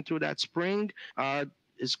 winding through that spring.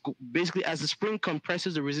 Is basically as the spring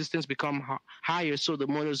compresses, the resistance become higher, so the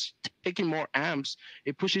motor's taking more amps.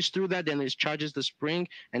 It pushes through that, then it charges the spring,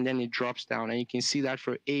 and then it drops down. And you can see that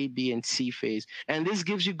for A, B, and C phase. And this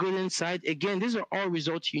gives you good insight. Again, these are all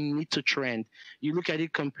results you need to trend. You look at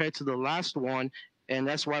it compared to the last one, and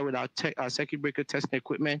that's why with our circuit breaker testing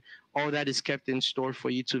equipment, all that is kept in store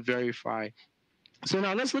for you to verify. So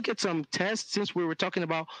now let's look at some tests. Since we were talking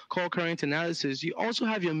about core current analysis, you also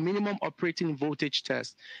have your minimum operating voltage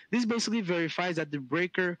test. This basically verifies that the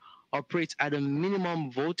breaker operates at a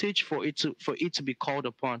minimum voltage for it to be called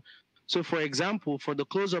upon. So for example, for the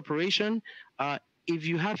closed operation, if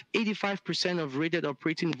you have 85% of rated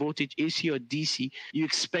operating voltage AC or DC, you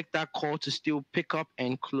expect that call to still pick up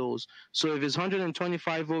and close. So if it's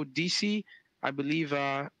 125 volt DC, I believe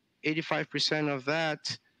 85% of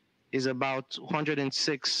that is about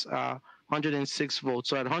 106 volts.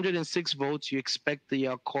 So at 106 volts, you expect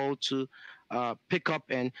the call to pick up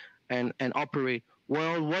and operate.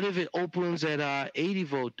 Well, what if it opens at 80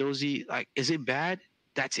 volt? Is it bad?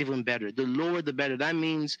 That's even better. The lower, the better. That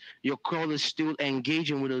means your call is still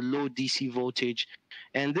engaging with a low DC voltage.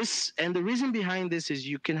 And the reason behind this is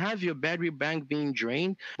you can have your battery bank being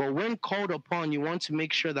drained, but when called upon, you want to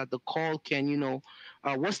make sure that the call can,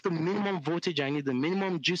 what's the minimum voltage I need, the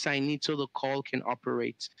minimum juice I need so the call can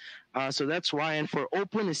operate. So that's why. And for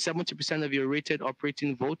open, is 70% of your rated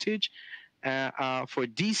operating voltage for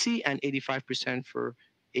DC and 85% for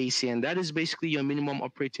AC. And that is basically your minimum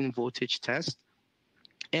operating voltage test.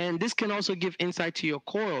 And this can also give insight to your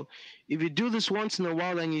coil. If you do this once in a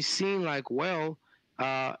while and you're seeing the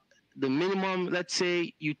minimum, let's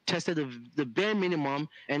say you tested the bare minimum,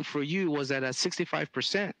 and for you was at a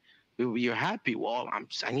 65%. You're happy. Well,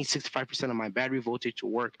 I need 65% of my battery voltage to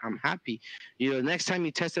work. I'm happy. Next time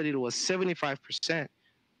you tested it was 75%.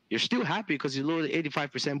 You're still happy because you lowered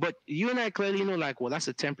 85%. But you and I clearly know, well, that's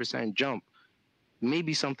a 10% jump.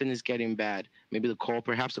 Maybe something is getting bad. Maybe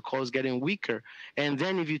perhaps the call is getting weaker. And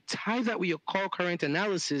then if you tie that with your call current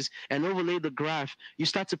analysis and overlay the graph, you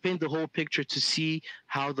start to paint the whole picture to see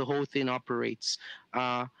how the whole thing operates.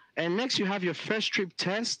 And next you have your first trip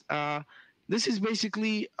test. This is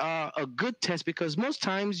basically a good test because most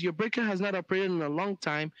times your breaker has not operated in a long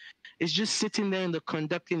time. It's just sitting there in the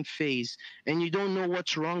conducting phase, and you don't know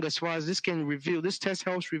what's wrong as far as this can reveal. This test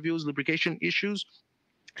helps reveal lubrication issues.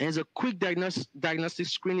 And it's a quick diagnostic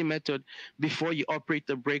screening method before you operate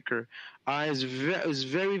the breaker. It's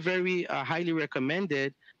very, very highly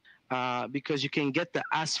recommended because you can get the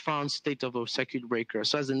as-found state of a circuit breaker.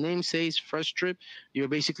 So as the name says, first trip, you're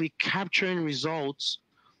basically capturing results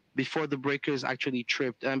before the breaker is actually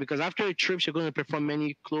tripped. And because after it trips, you're going to perform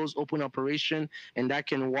many close, open operation, and that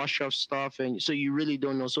can wash off stuff. And so you really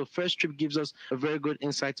don't know. So first trip gives us a very good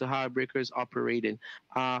insight to how a breaker is operating.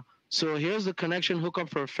 So here's the connection hookup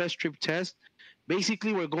for a first trip test.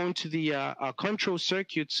 Basically, we're going to the control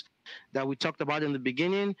circuits that we talked about in the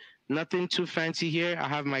beginning. Nothing too fancy here. I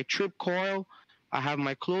have my trip coil. I have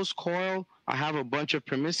my closed coil. I have a bunch of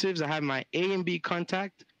permissives. I have my A and B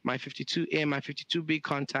contact, my 52A and my 52B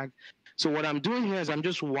contact. So what I'm doing here is I'm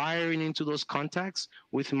just wiring into those contacts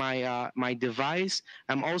with my device.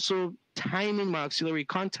 I'm also timing my auxiliary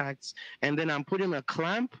contacts, and then I'm putting a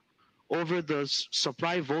clamp over the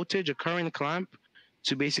supply voltage, a current clamp,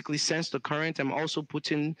 to basically sense the current. I'm also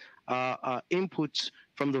putting inputs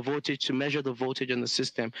from the voltage to measure the voltage in the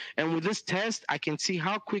system. And with this test, I can see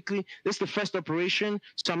how quickly this is the first operation.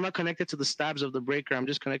 So I'm not connected to the stabs of the breaker. I'm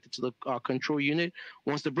just connected to the control unit.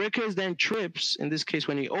 Once the breaker is then trips, in this case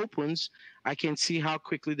when it opens, I can see how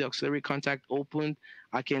quickly the auxiliary contact opened.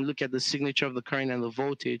 I can look at the signature of the current and the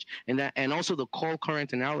voltage, and also the call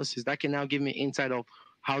current analysis. That can now give me insight of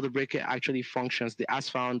how the breaker actually functions, the as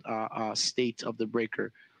found state of the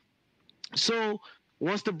breaker. So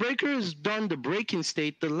once the breaker is done the breaking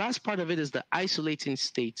state, the last part of it is the isolating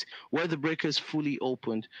state, where the breaker is fully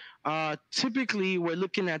opened. Typically, we're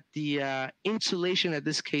looking at the insulation at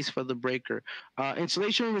this case for the breaker.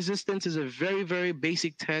 Insulation resistance is a very, very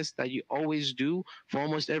basic test that you always do for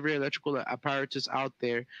almost every electrical apparatus out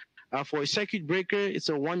there. For a circuit breaker, it's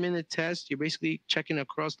a 1-minute test. You're basically checking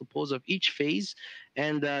across the poles of each phase.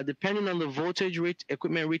 And depending on the voltage rate,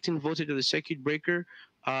 equipment rating voltage of the circuit breaker,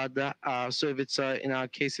 so if it's in our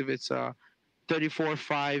case, if it's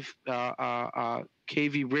 34.5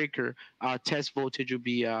 kV breaker, test voltage would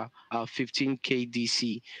be 15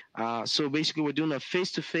 kDC. So basically, we're doing a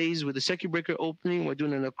phase-to-phase with the circuit breaker opening. We're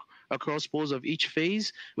doing across poles of each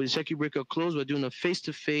phase. With the circuit breaker closed, we're doing a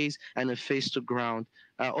phase-to-phase and a phase-to-ground.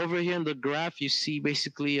 Over here in the graph, you see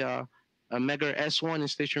basically a Megger S1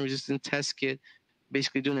 installation resistance test kit,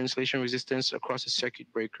 basically doing installation resistance across a circuit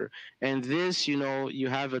breaker. And this, you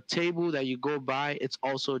have a table that you go by. It's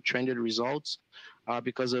also trended results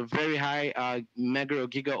because a very high mega or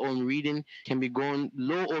giga ohm reading can be going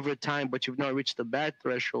low over time, but you've not reached the bad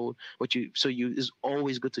threshold. It's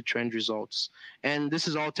always good to trend results. And this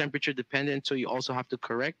is all temperature dependent, so you also have to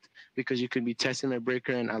correct because you could be testing a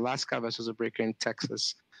breaker in Alaska versus a breaker in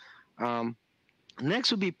Texas.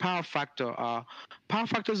 Next would be power factor. Power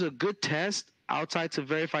factor is a good test outside to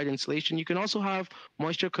verified insulation. You can also have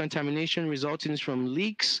moisture contamination resulting from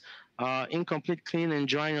leaks, incomplete cleaning and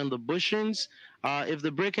drying on the bushings. If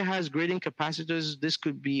the breaker has grading capacitors, this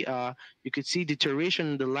could be, you could see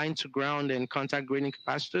deterioration in the line to ground and contact grading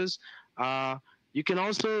capacitors. You can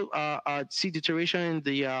also see deterioration in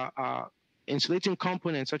the insulating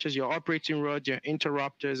components such as your operating rod, your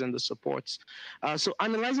interrupters, and the supports. So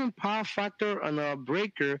analyzing power factor on a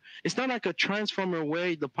breaker, it's not like a transformer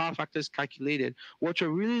where the power factor is calculated. What you're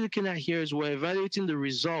really looking at here is we're evaluating the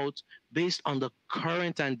result based on the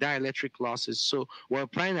current and dielectric losses. So we're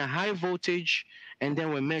applying a high voltage, and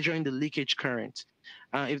then we're measuring the leakage current.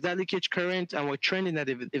 If that leakage current, and we're trending that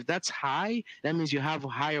if that's high, that means you have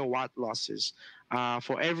higher watt losses.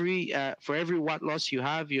 For every watt loss you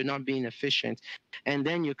have, you're not being efficient. And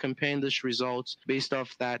then you're comparing these results based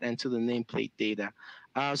off that and to the nameplate data.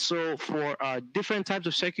 So for different types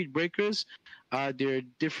of circuit breakers, there are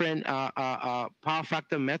different power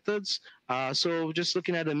factor methods. So just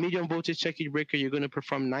looking at a medium voltage circuit breaker, you're going to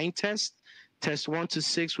perform 9 tests. Test 1 to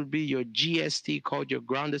 6 would be your GST, called your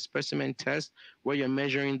grounded specimen test, where you're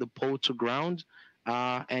measuring the pole to ground.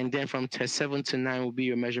 And then from test 7 to 9 will be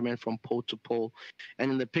your measurement from pole to pole.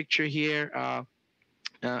 And in the picture here,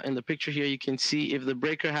 you can see if the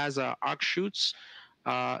breaker has arc chutes,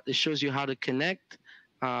 it shows you how to connect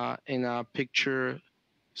in a picture.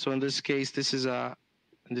 So in this case,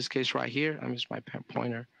 right here, I'm just my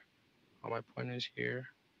pointer. All my pointers here.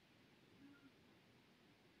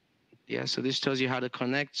 Yeah, so this tells you how to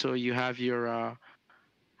connect. So you have your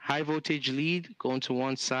high voltage lead going to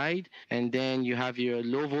one side, and then you have your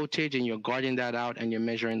low voltage, and you're guarding that out, and you're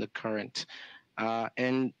measuring the current.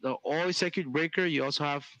 And the all circuit breaker, you also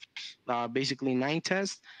have basically 9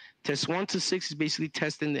 tests. Test 1 to 6 is basically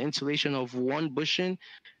testing the insulation of one bushing,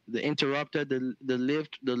 the interrupter, the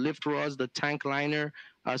lift rods, the tank liner.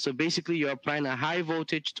 So basically, you're applying a high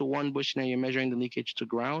voltage to one bushing and you're measuring the leakage to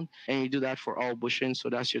ground. And you do that for all bushings.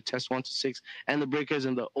 So that's your test 1 to 6. And the breaker's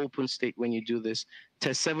in the open state when you do this.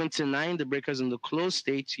 Test 7 to 9, the breaker's in the closed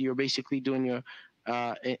state. So you're basically doing your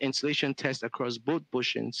insulation test across both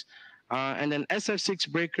bushings. And then SF6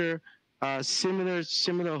 breaker,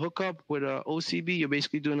 similar hookup with a OCB. You're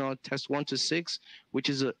basically doing a test 1 to 6, which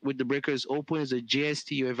is with the breaker is open, is a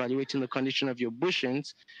JST. You're evaluating the condition of your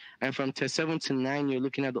bushings, and from test 7 to 9, you're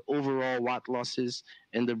looking at the overall watt losses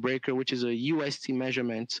in the breaker, which is a UST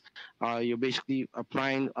measurement. You're basically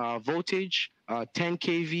applying voltage, 10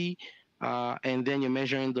 kV. And then you're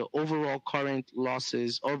measuring the overall current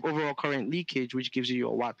losses or overall current leakage, which gives you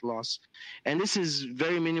your watt loss. And this is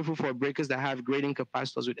very meaningful for breakers that have grading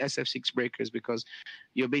capacitors with SF6 breakers, because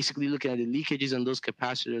you're basically looking at the leakages on those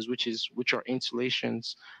capacitors, which are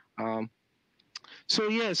insulations.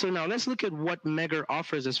 So now let's look at what Megger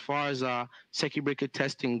offers as far as circuit breaker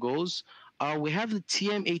testing goes. We have the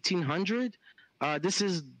TM1800. This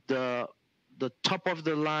is the top of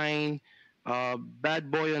the line Bad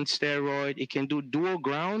boy on steroid. It can do dual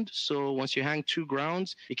ground. So once you hang two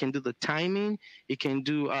grounds, it can do the timing. It can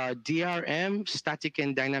do DRM, static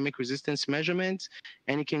and dynamic resistance measurements,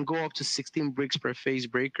 and it can go up to 16 bricks per phase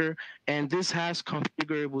breaker. And this has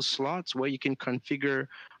configurable slots where you can configure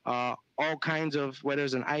all kinds of, whether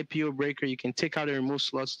it's an IPO breaker, you can take out and remove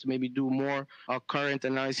slots to maybe do more current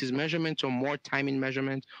analysis measurements or more timing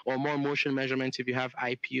measurements or more motion measurements if you have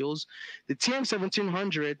IPOs. The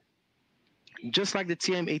TM1700, just like the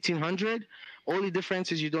TM1800, only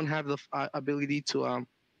difference is you don't have the ability to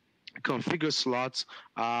configure slots,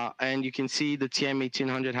 and you can see the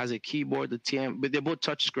TM1800 has a keyboard. But they're both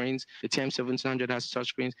touch screens. The TM1700 has touch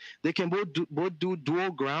screens. They can both do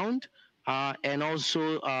dual ground. And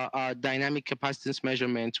also dynamic capacitance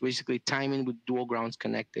measurements, basically timing with dual grounds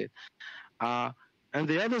connected. On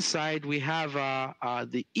the other side, we have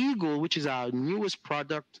the Eagle, which is our newest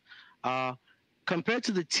product. Compared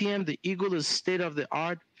to the TM, the Eagle is state of the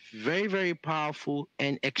art, very, very powerful,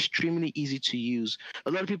 and extremely easy to use.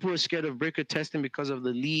 A lot of people are scared of breaker testing because of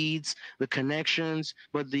the leads, the connections,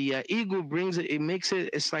 but the Eagle brings it,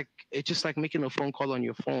 it's just like making a phone call on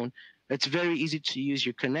your phone. It's very easy to use.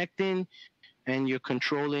 You're connecting and you're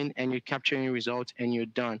controlling and you're capturing results and you're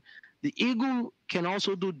done. The Eagle can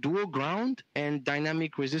also do dual ground and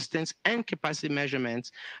dynamic resistance and capacity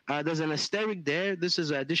measurements. There's an asterisk there. This is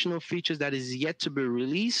additional features that is yet to be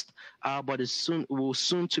released, but will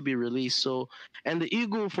soon to be released. So, and the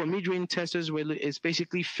Eagle for mid-range testers, it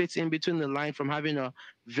basically fits in between the line from having a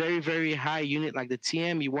very, very high unit like the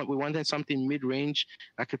TM. We wanted something mid-range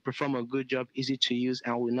that could perform a good job, easy to use,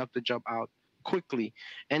 and will knock the job out quickly.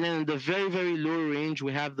 And then in the very, very low range,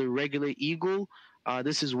 we have the regular Eagle.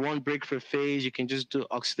 This is one brick per phase. You can just do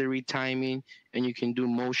auxiliary timing and you can do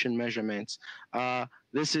motion measurements.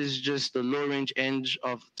 This is just the low range edge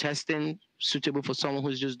of testing, suitable for someone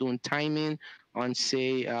who's just doing timing on,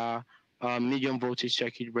 say, medium voltage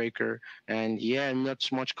circuit breaker. And yeah, not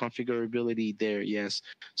much configurability there, yes.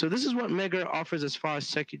 So this is what Megger offers as far as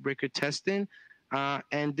circuit breaker testing.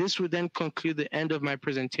 And this would then conclude the end of my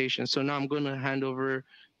presentation. So now I'm going to hand over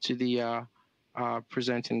to the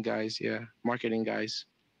presenting guys, marketing guys.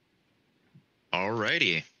 All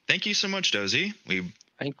righty. Thank you so much, Dozy. We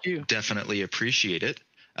Thank you. Definitely appreciate it.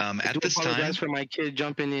 At this time, I apologize for my kid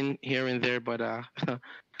jumping in here and there, but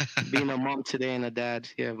being a mom today and a dad,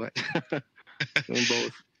 but doing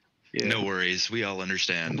both. Yeah. No worries. We all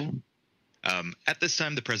understand. Mm-hmm. At this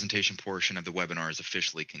time, the presentation portion of the webinar is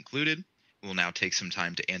officially concluded. We'll now take some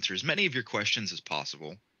time to answer as many of your questions as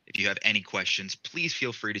possible. If you have any questions, please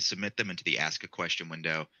feel free to submit them into the Ask a Question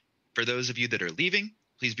window. For those of you that are leaving,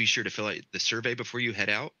 please be sure to fill out the survey before you head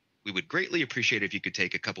out. We would greatly appreciate if you could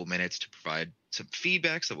take a couple minutes to provide some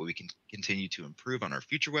feedback so that we can continue to improve on our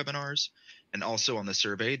future webinars. And also on the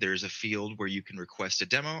survey, there's a field where you can request a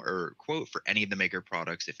demo or quote for any of the Megger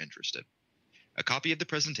products if interested. A copy of the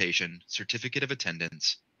presentation, certificate of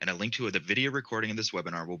attendance, and a link to the video recording of this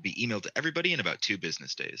webinar will be emailed to everybody in about 2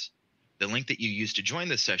 business days. The link that you use to join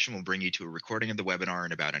this session will bring you to a recording of the webinar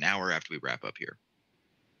in about an hour after we wrap up here.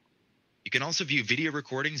 You can also view video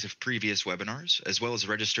recordings of previous webinars, as well as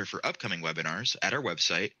register for upcoming webinars at our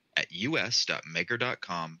website at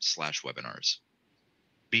us.megger.com/webinars.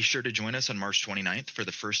 Be sure to join us on March 29th for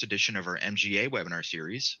the first edition of our MGA webinar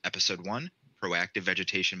series, Episode 1, Proactive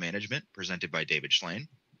Vegetation Management, presented by David Schlane.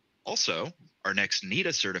 Also, our next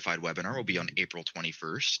NETA certified webinar will be on April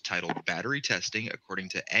 21st, titled Battery Testing According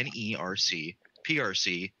to NERC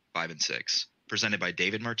PRC 5 and 6, presented by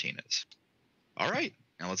David Martinez. All right,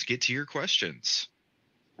 now let's get to your questions.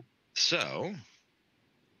 So,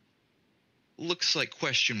 looks like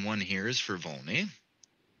question 1 here is for Volney,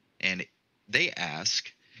 and they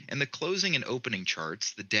ask, in the closing and opening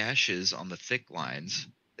charts, the dashes on the thick lines,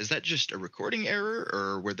 is that just a recording error,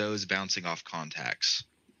 or were those bouncing off contacts?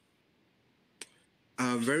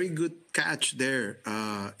 Very good catch there.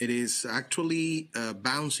 It is actually a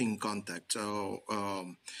bouncing contact. So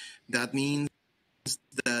that means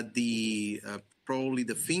that the probably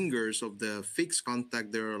the fingers of the fixed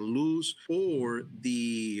contact, they're loose, or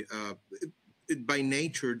the by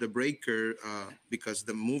nature the breaker, because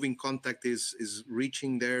the moving contact is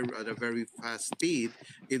reaching there at a very fast speed,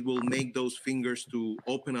 it will make those fingers to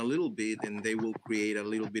open a little bit, and they will create a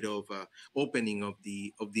little bit of opening of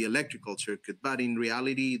the electrical circuit. But in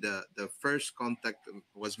reality, the first contact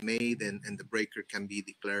was made, and the breaker can be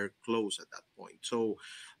declared closed at that point. So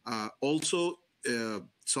also,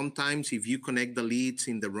 sometimes if you connect the leads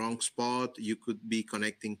in the wrong spot, you could be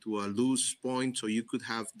connecting to a loose point, so you could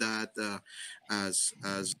have that as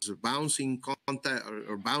bouncing contact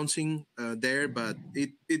or bouncing there. But it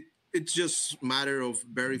it's just matter of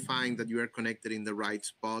verifying that you are connected in the right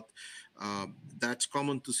spot. That's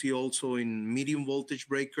common to see also in medium voltage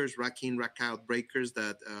breakers, rack in, rack out breakers,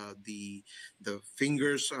 that the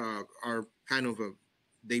fingers are kind of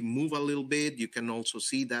they move a little bit. You can also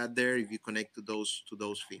see that there if you connect to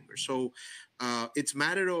those fingers. So it's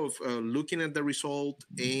matter of looking at the result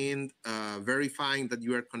and verifying that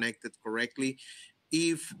you are connected correctly.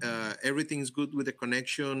 If everything's good with the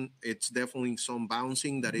connection, it's definitely some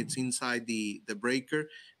bouncing that it's inside the breaker.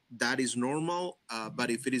 That is normal,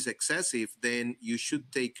 but if it is excessive, then you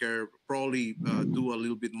should take care, probably do a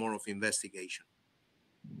little bit more of investigation.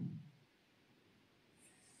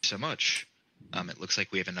 So much. It looks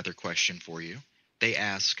like we have another question for you. They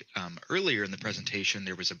ask, earlier in the presentation,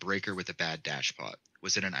 there was a breaker with a bad dashpot.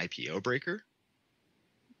 Was it an IPO breaker?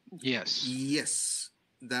 Yes. Yes.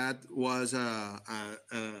 That was a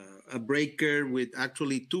breaker with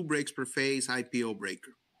actually 2 breaks per phase, IPO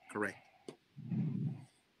breaker. Correct.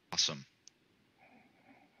 Awesome.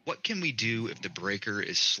 What can we do if the breaker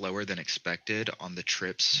is slower than expected on the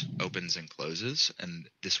trips, opens, and closes? And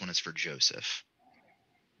this one is for Joseph.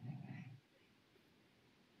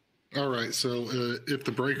 All right. So if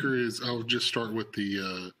the breaker is, I'll just start with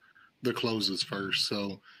the closes first.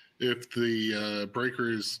 So if the breaker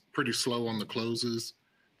is pretty slow on the closes,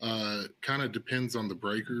 kind of depends on the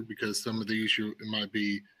breaker, because some of the issue, it might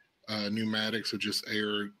be pneumatic, so just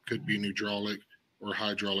air, could be hydraulic, or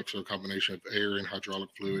hydraulic, so a combination of air and hydraulic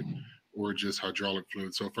fluid, or just hydraulic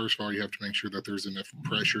fluid. So first of all, you have to make sure that there's enough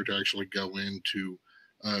pressure to actually go into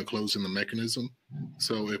closing the mechanism.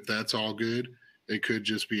 So if that's all good, it could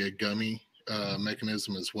just be a gummy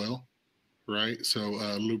mechanism as well, right? So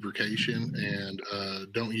lubrication, and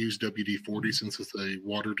don't use WD-40 since it's a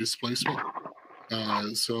water displacement.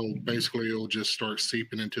 So basically, it'll just start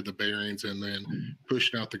seeping into the bearings and then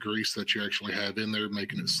pushing out the grease that you actually have in there,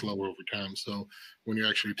 making it slower over time. So when you're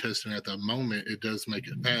actually testing at that moment, it does make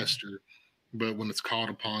it faster. But when it's called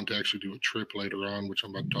upon to actually do a trip later on, which I'm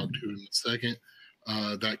about to talk to in a second,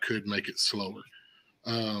 that could make it slower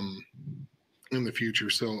in the future.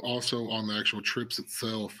 So also on the actual trips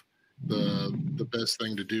itself, the best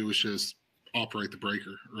thing to do is just operate the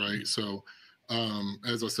breaker, right? So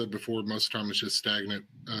as I said before, most of the time it's just stagnant.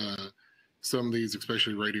 Some of these,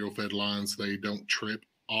 especially radio fed lines, they don't trip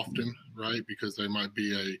often, right? Because they might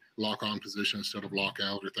be a lock on position instead of lock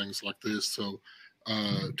out or things like this. So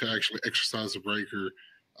to actually exercise the breaker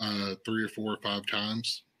 3 or 4 or 5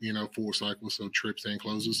 times, full cycle, so trips and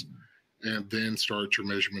closes, and then start your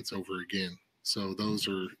measurements over again. So those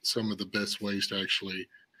are some of the best ways to actually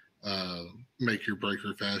make your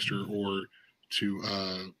breaker faster, or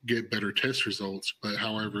to get better test results. But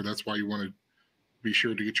however, that's why you want to be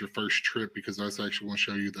sure to get your first trip, because that's actually going to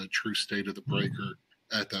show you the true state of the breaker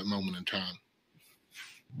at that moment in time.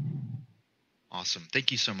 Awesome.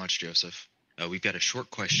 Thank you so much, Joseph. We've got a short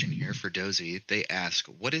question here for Dozy. They ask,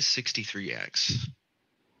 what is 63X?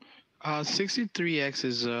 63X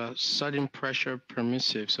is a sudden pressure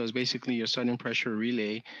permissive. So it's basically your sudden pressure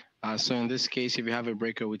relay. So in this case, if you have a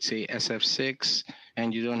breaker with, say, SF6,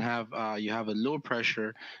 and you don't have, you have a low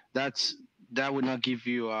pressure, that would not give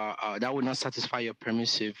you, that would not satisfy your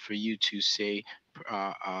permissive for you to say,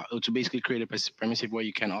 to basically create a permissive where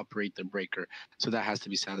you can operate the breaker. So that has to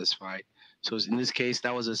be satisfied. So in this case,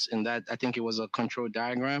 that was I think it was a control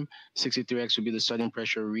diagram. 63X would be the sudden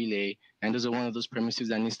pressure relay, and those are one of those permissives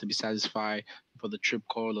that needs to be satisfied for the trip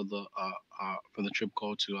call, or for the trip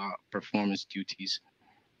call to perform its duties.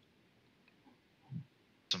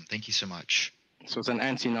 Awesome. Thank you so much. So it's an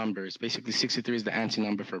anti-number. It's basically 63 is the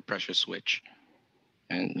anti-number for a pressure switch,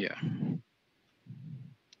 and yeah.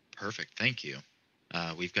 Perfect. Thank you.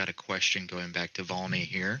 We've got a question going back to Volney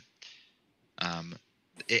here.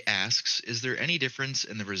 It asks, is there any difference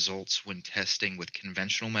in the results when testing with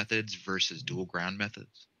conventional methods versus dual ground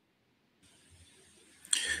methods?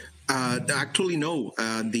 Actually, no.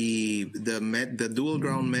 The dual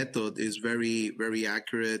ground method is very, very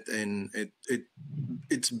accurate, and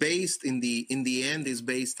it's based in the end is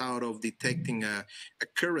based out of detecting a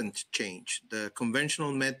current change. The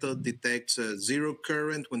conventional method detects zero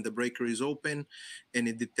current when the breaker is open, and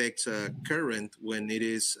it detects a current when it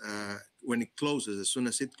is when it closes, as soon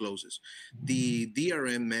as it closes. The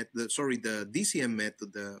DRM method, the DCM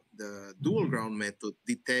method, the dual ground method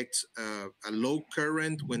detects a low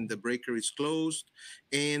current when the breaker is closed,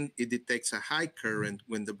 and it detects a high current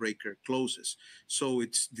when the breaker closes. So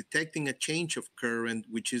it's detecting a change of current,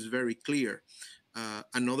 which is very clear.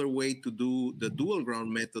 Another way to do the dual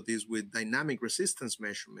ground method is with dynamic resistance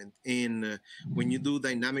measurement. And when you do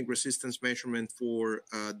dynamic resistance measurement for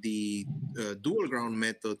the dual ground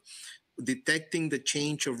method, detecting the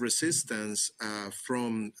change of resistance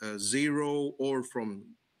from zero or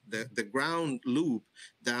from the ground loop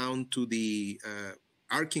down to the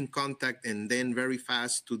arcing contact and then very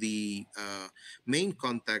fast to the main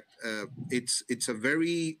contact. It's a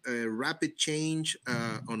very rapid change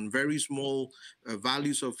on very small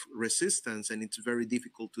values of resistance, and it's very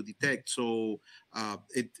difficult to detect. So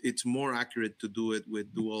it's more accurate to do it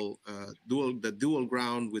with the dual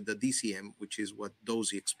ground with the DCM, which is what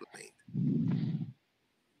Dozy explained.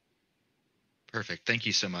 Perfect. Thank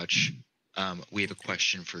you so much. We have a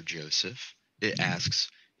question for Joseph. It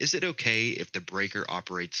asks, is it okay if the breaker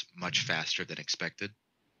operates much faster than expected?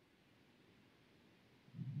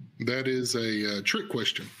 That is a trick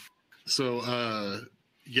question. So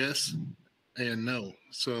yes and no.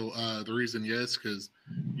 So the reason yes, because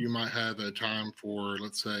you might have a time for,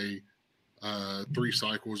 let's say, 3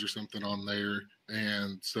 cycles or something on there.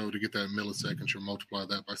 And so to get that milliseconds, you multiply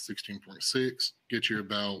that by 16.6, get you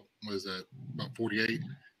about, what is that, about 48.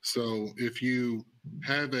 So if you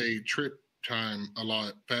have a trip time a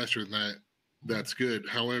lot faster than that, that's good.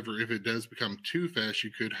 However, if it does become too fast, you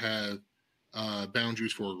could have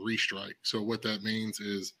boundaries for a restrike. So what that means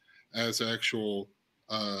is as actual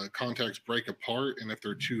contacts break apart, and if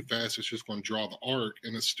they're too fast, it's just going to draw the arc,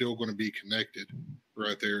 and it's still going to be connected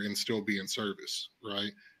right there and still be in service,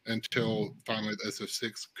 right? Until finally the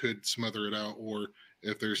SF6 could smother it out, or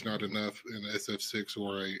if there's not enough in SF6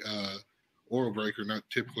 or a oil breaker, not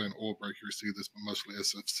typically an oil breaker, you see this, but mostly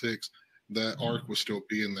SF6, that arc will still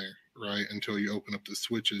be in there, right? Until you open up the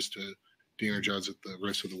switches to de-energize it the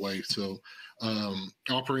rest of the way. So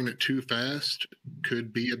operating it too fast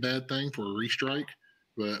could be a bad thing for a restrike.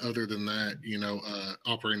 But other than that,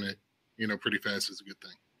 operating it, pretty fast is a good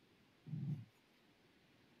thing.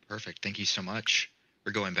 Perfect. Thank you so much.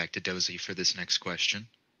 We're going back to Dozy for this next question.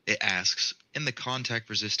 It asks, in the contact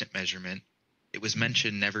resistant measurement, it was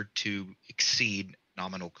mentioned never to exceed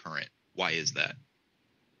nominal current. Why is that?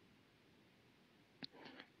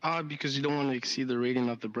 Because you don't want to exceed the rating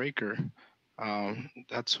of the breaker.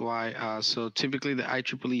 That's why. So typically the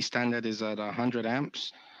IEEE standard is at 100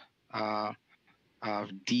 amps.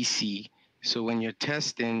 DC. So when you're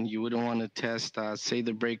testing, you wouldn't want to test, say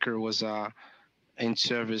the breaker was in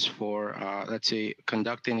service for, let's say,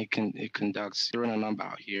 conducting, it conducts, throwing a number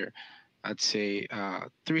out here, I'd say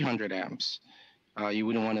 300 amps. You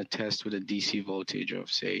wouldn't want to test with a DC voltage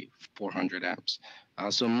of, say, 400 amps.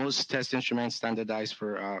 So most test instruments standardize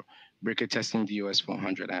for breaker testing DOS for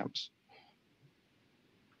 100 amps.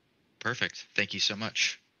 Perfect. Thank you so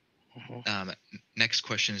much. Next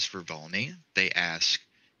question is for Volney. They ask,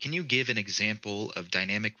 can you give an example of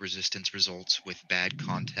dynamic resistance results with bad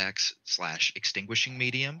contacts / extinguishing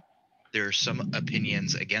medium? There are some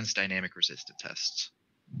opinions against dynamic resistance tests.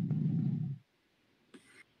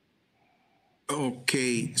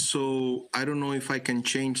 Okay, so I don't know if I can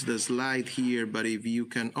change the slide here, but if you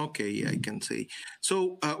can, okay, yeah, I can say.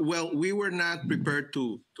 So, well, we were not prepared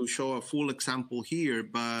to show a full example here,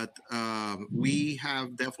 but we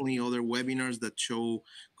have definitely other webinars that show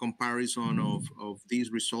comparison of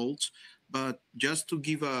these results. But just to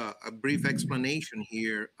give a brief explanation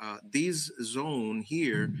here, this zone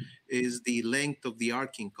here is the length of the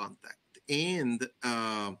arcing contact, and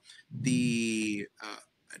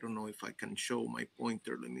I don't know if I can show my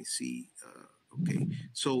pointer. Let me see. Okay,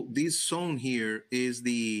 so this zone here is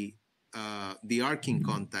the arcing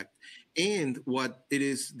contact, and what it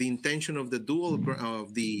is, the intention of the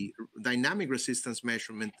the dynamic resistance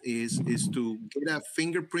measurement is to get a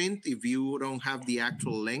fingerprint. If you don't have the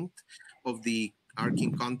actual length of the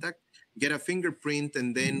arcing contact, get a fingerprint,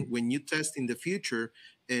 and then when you test in the future,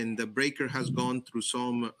 and the breaker has gone through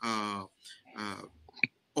some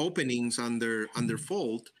openings under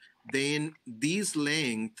fault, then this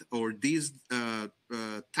length or this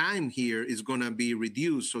time here is going to be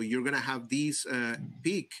reduced. So you're going to have this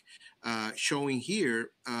peak showing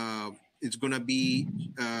here. It's going to be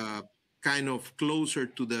kind of closer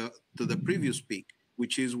to the previous peak,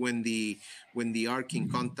 which is when the arcing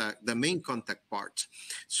contact, the main contact parts.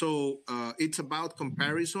 So it's about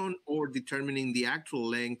comparison or determining the actual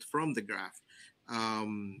length from the graph.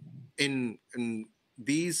 And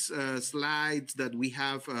these slides that we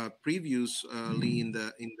have previously in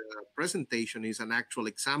the presentation is an actual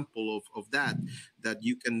example of that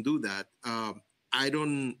you can do that. I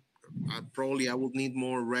don't probably I will need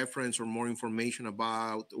more reference or more information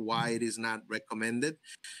about why it is not recommended.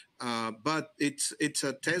 But it's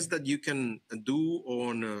a test that you can do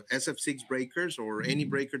on SF6 breakers or any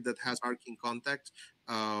breaker that has arcing contact.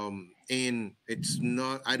 And it's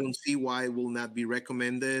not, I don't see why it will not be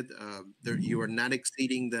recommended. You are not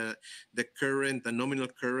exceeding the current, the nominal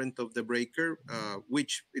current of the breaker,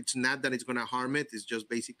 which it's not that it's going to harm it. It's just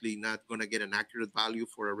basically not going to get an accurate value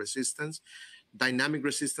for a resistance. Dynamic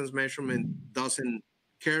resistance measurement doesn't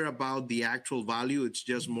care about the actual value. It's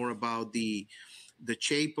just more about the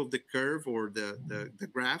shape of the curve or the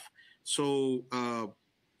graph. So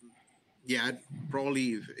yeah,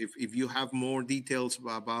 probably if you have more details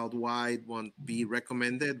about why it won't be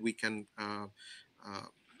recommended, we can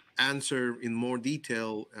answer in more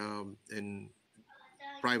detail and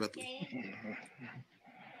privately.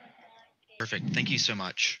 Perfect. Thank you so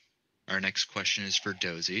much. Our next question is for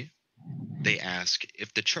Dozy. They ask,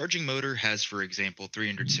 if the charging motor has, for example,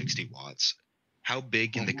 360 watts, how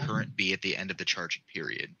big can the current be at the end of the charging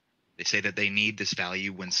period? They say that they need this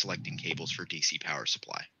value when selecting cables for DC power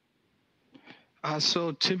supply.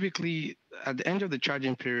 So typically, at the end of the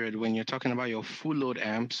charging period, when you're talking about your full load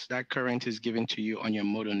amps, that current is given to you on your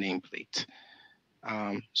motor nameplate.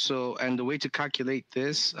 And the way to calculate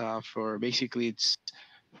this for basically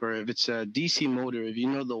if it's a DC motor, if you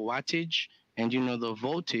know the wattage and you know the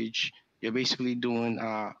voltage, you're basically doing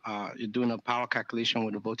a power calculation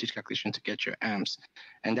with a voltage calculation to get your amps,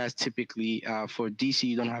 and that's typically for DC.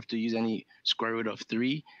 You don't have to use any square root of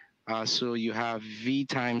 3. So you have V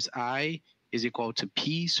times I is equal to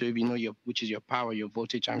P. So if you know which is your power, your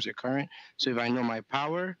voltage times your current. So if I know my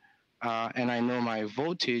power and I know my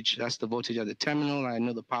voltage, that's the voltage at the terminal. I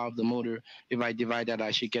know the power of the motor. If I divide that,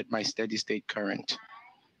 I should get my steady state current.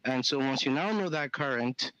 And so once you now know that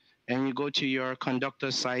current, and you go to your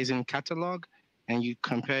conductor sizing catalog, and you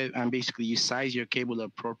compare, and basically you size your cable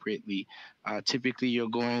appropriately. Typically, you're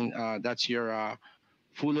going, that's your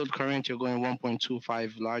full load current, you're going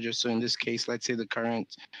 1.25 larger. So in this case, let's say the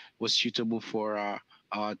current was suitable for a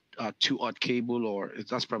 2-aught cable, or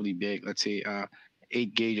that's probably big, let's say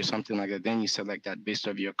 8 gauge or something like that. Then you select that based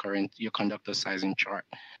on your conductor sizing chart.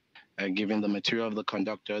 Given the material of the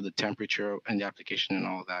conductor, the temperature, and the application and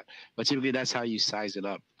all that. But typically, that's how you size it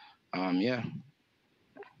up. Yeah.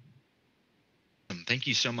 Thank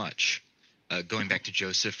you so much. Going back to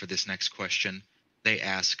Joseph for this next question, they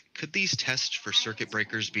ask, could these tests for circuit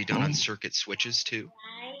breakers be done on circuit switches too?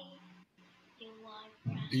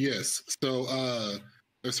 Yes. So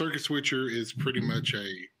a circuit switcher is pretty much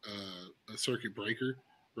a circuit breaker,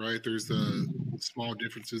 right? There's small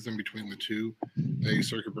differences in between the two. A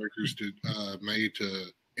circuit breaker is made to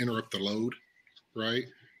interrupt the load, right?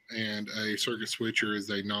 And a circuit switcher is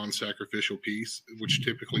a non-sacrificial piece, which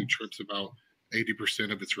typically trips about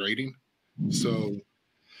 80% of its rating. So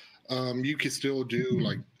you can still do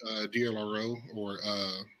like DLRO or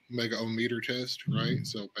mega ohm meter test, right?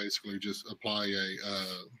 So basically just apply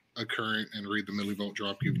a current and read the millivolt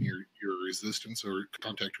drop given your resistance or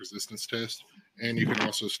contact resistance test. And you can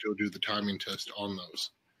also still do the timing test on those.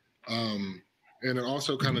 And it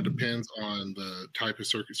also kind of depends on the type of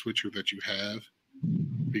circuit switcher that you have,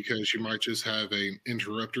 because you might just have an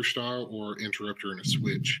interrupter style or interrupter and a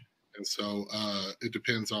switch. And so it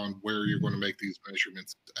depends on where you're going to make these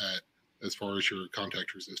measurements at as far as your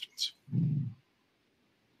contact resistance.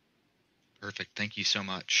 Perfect. Thank you so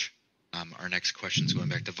much. Our next question is going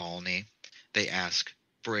back to Volney. They ask,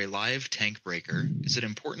 for a live tank breaker, is it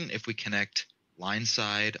important if we connect line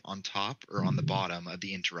side on top or on the bottom of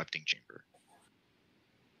the interrupting chamber?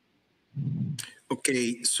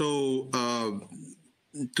 Okay, so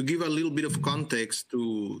to give a little bit of context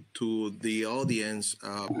to the audience,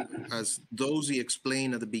 as Dozy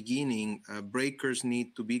explained at the beginning, breakers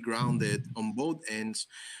need to be grounded on both ends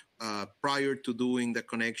prior to doing the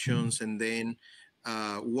connections, and then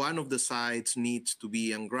one of the sides needs to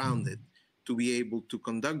be ungrounded to be able to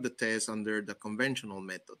conduct the test under the conventional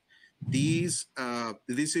method. This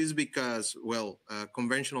is because, well,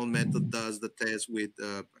 conventional method does the test with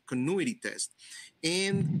continuity test.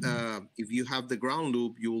 And if you have the ground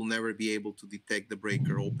loop, you will never be able to detect the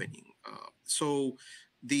breaker opening. So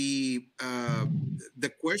the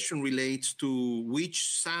question relates to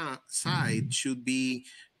which side should be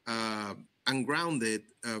ungrounded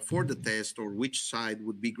for the test, or which side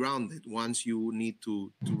would be grounded once you need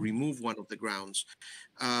to remove one of the grounds.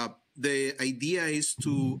 The idea is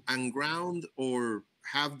to unground or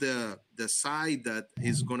have the side that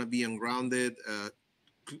is going to be ungrounded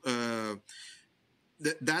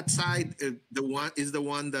that side, the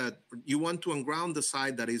one that you want to unground, the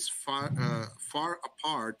side that is far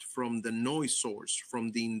apart from the noise source,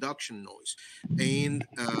 from the induction noise, and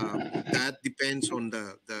that depends on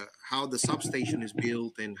the how the substation is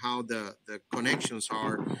built and how the connections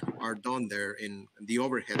are done there in the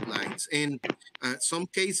overhead lines. And some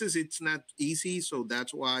cases it's not easy, so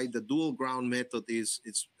that's why the dual ground method is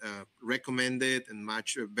recommended and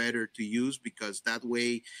much better to use, because that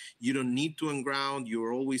way you don't need to unground. You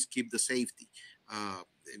always keep the safety. Uh,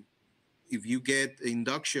 if you get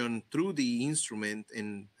induction through the instrument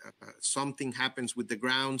and something happens with the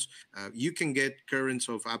grounds, you can get currents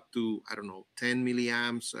of up to, I don't know, 10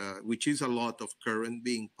 milliamps, which is a lot of current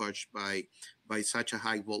being pushed by such a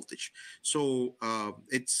high voltage. So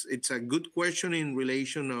it's a good question in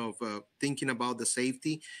relation of thinking about the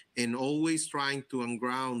safety and always trying to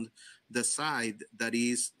unground the side that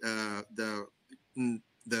is the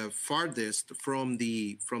farthest from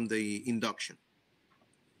the induction.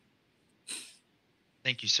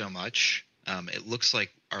 Thank you so much. It looks like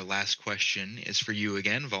our last question is for you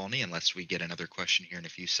again, Volney, unless we get another question here in a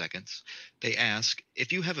few seconds. They ask,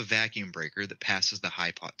 if you have a vacuum breaker that passes the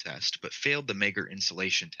high pot test but failed the Megger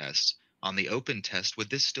insulation test, on the open test, would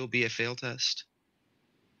this still be a fail test?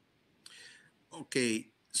 Okay,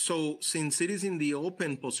 so since it is in the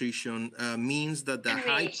open position, means that the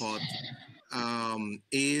high pot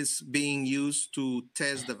is being used to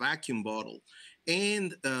test the vacuum bottle.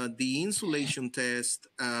 And the insulation test,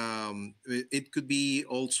 it could be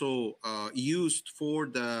also used for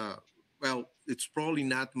the, well, it's probably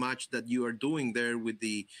not much that you are doing there with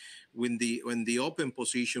the open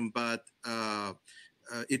position, but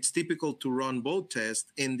it's typical to run both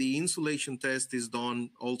tests. And the insulation test is done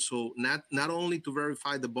also not only to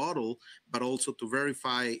verify the bottle, but also to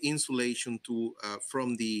verify insulation to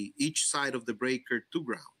from each side of the breaker to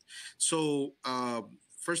ground. So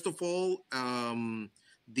first of all,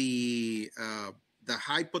 the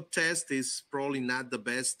high pot test is probably not the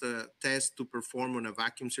best test to perform on a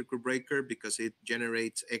vacuum circuit breaker because it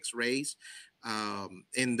generates X-rays.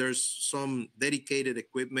 And there's some dedicated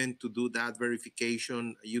equipment to do that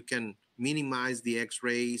verification. You can minimize the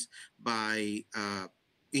X-rays by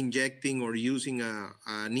injecting or using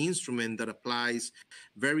an instrument that applies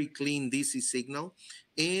very clean DC signal.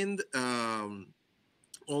 And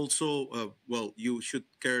also, well, you should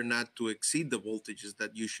care not to exceed the voltages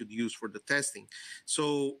that you should use for the testing.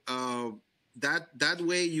 So that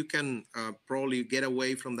way you can probably get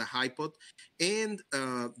away from the high pot. And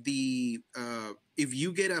if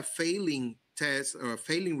you get a failing test or a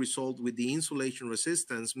failing result with the insulation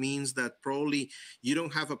resistance, means that probably you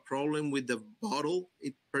don't have a problem with the bottle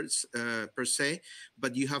per se,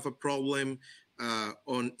 but you have a problem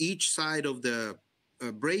on each side of the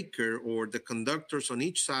breaker, or the conductors on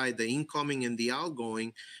each side, the incoming and the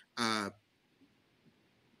outgoing,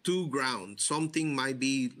 to ground. Something might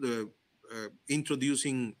be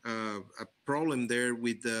introducing a problem there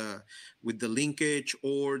with the linkage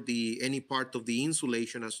or any part of the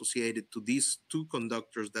insulation associated to these two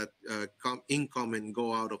conductors that come and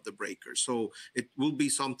go out of the breaker. So it will be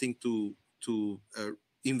something to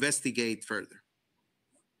investigate further.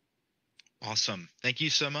 Awesome. Thank you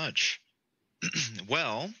so much.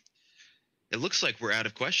 Well, it looks like we're out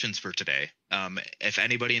of questions for today. If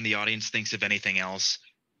anybody in the audience thinks of anything else,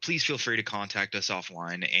 please feel free to contact us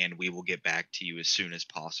offline and we will get back to you as soon as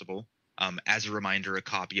possible. As a reminder, a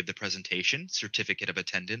copy of the presentation, certificate of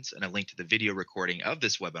attendance, and a link to the video recording of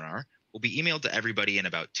this webinar will be emailed to everybody in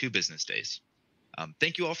about 2 business days.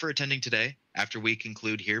 Thank you all for attending today. After we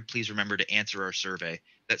conclude here, please remember to answer our survey.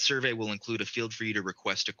 That survey will include a field for you to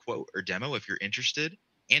request a quote or demo if you're interested,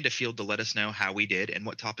 and a field to let us know how we did and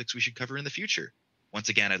what topics we should cover in the future. Once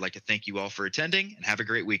again, I'd like to thank you all for attending and have a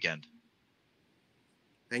great weekend.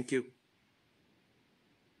 Thank you.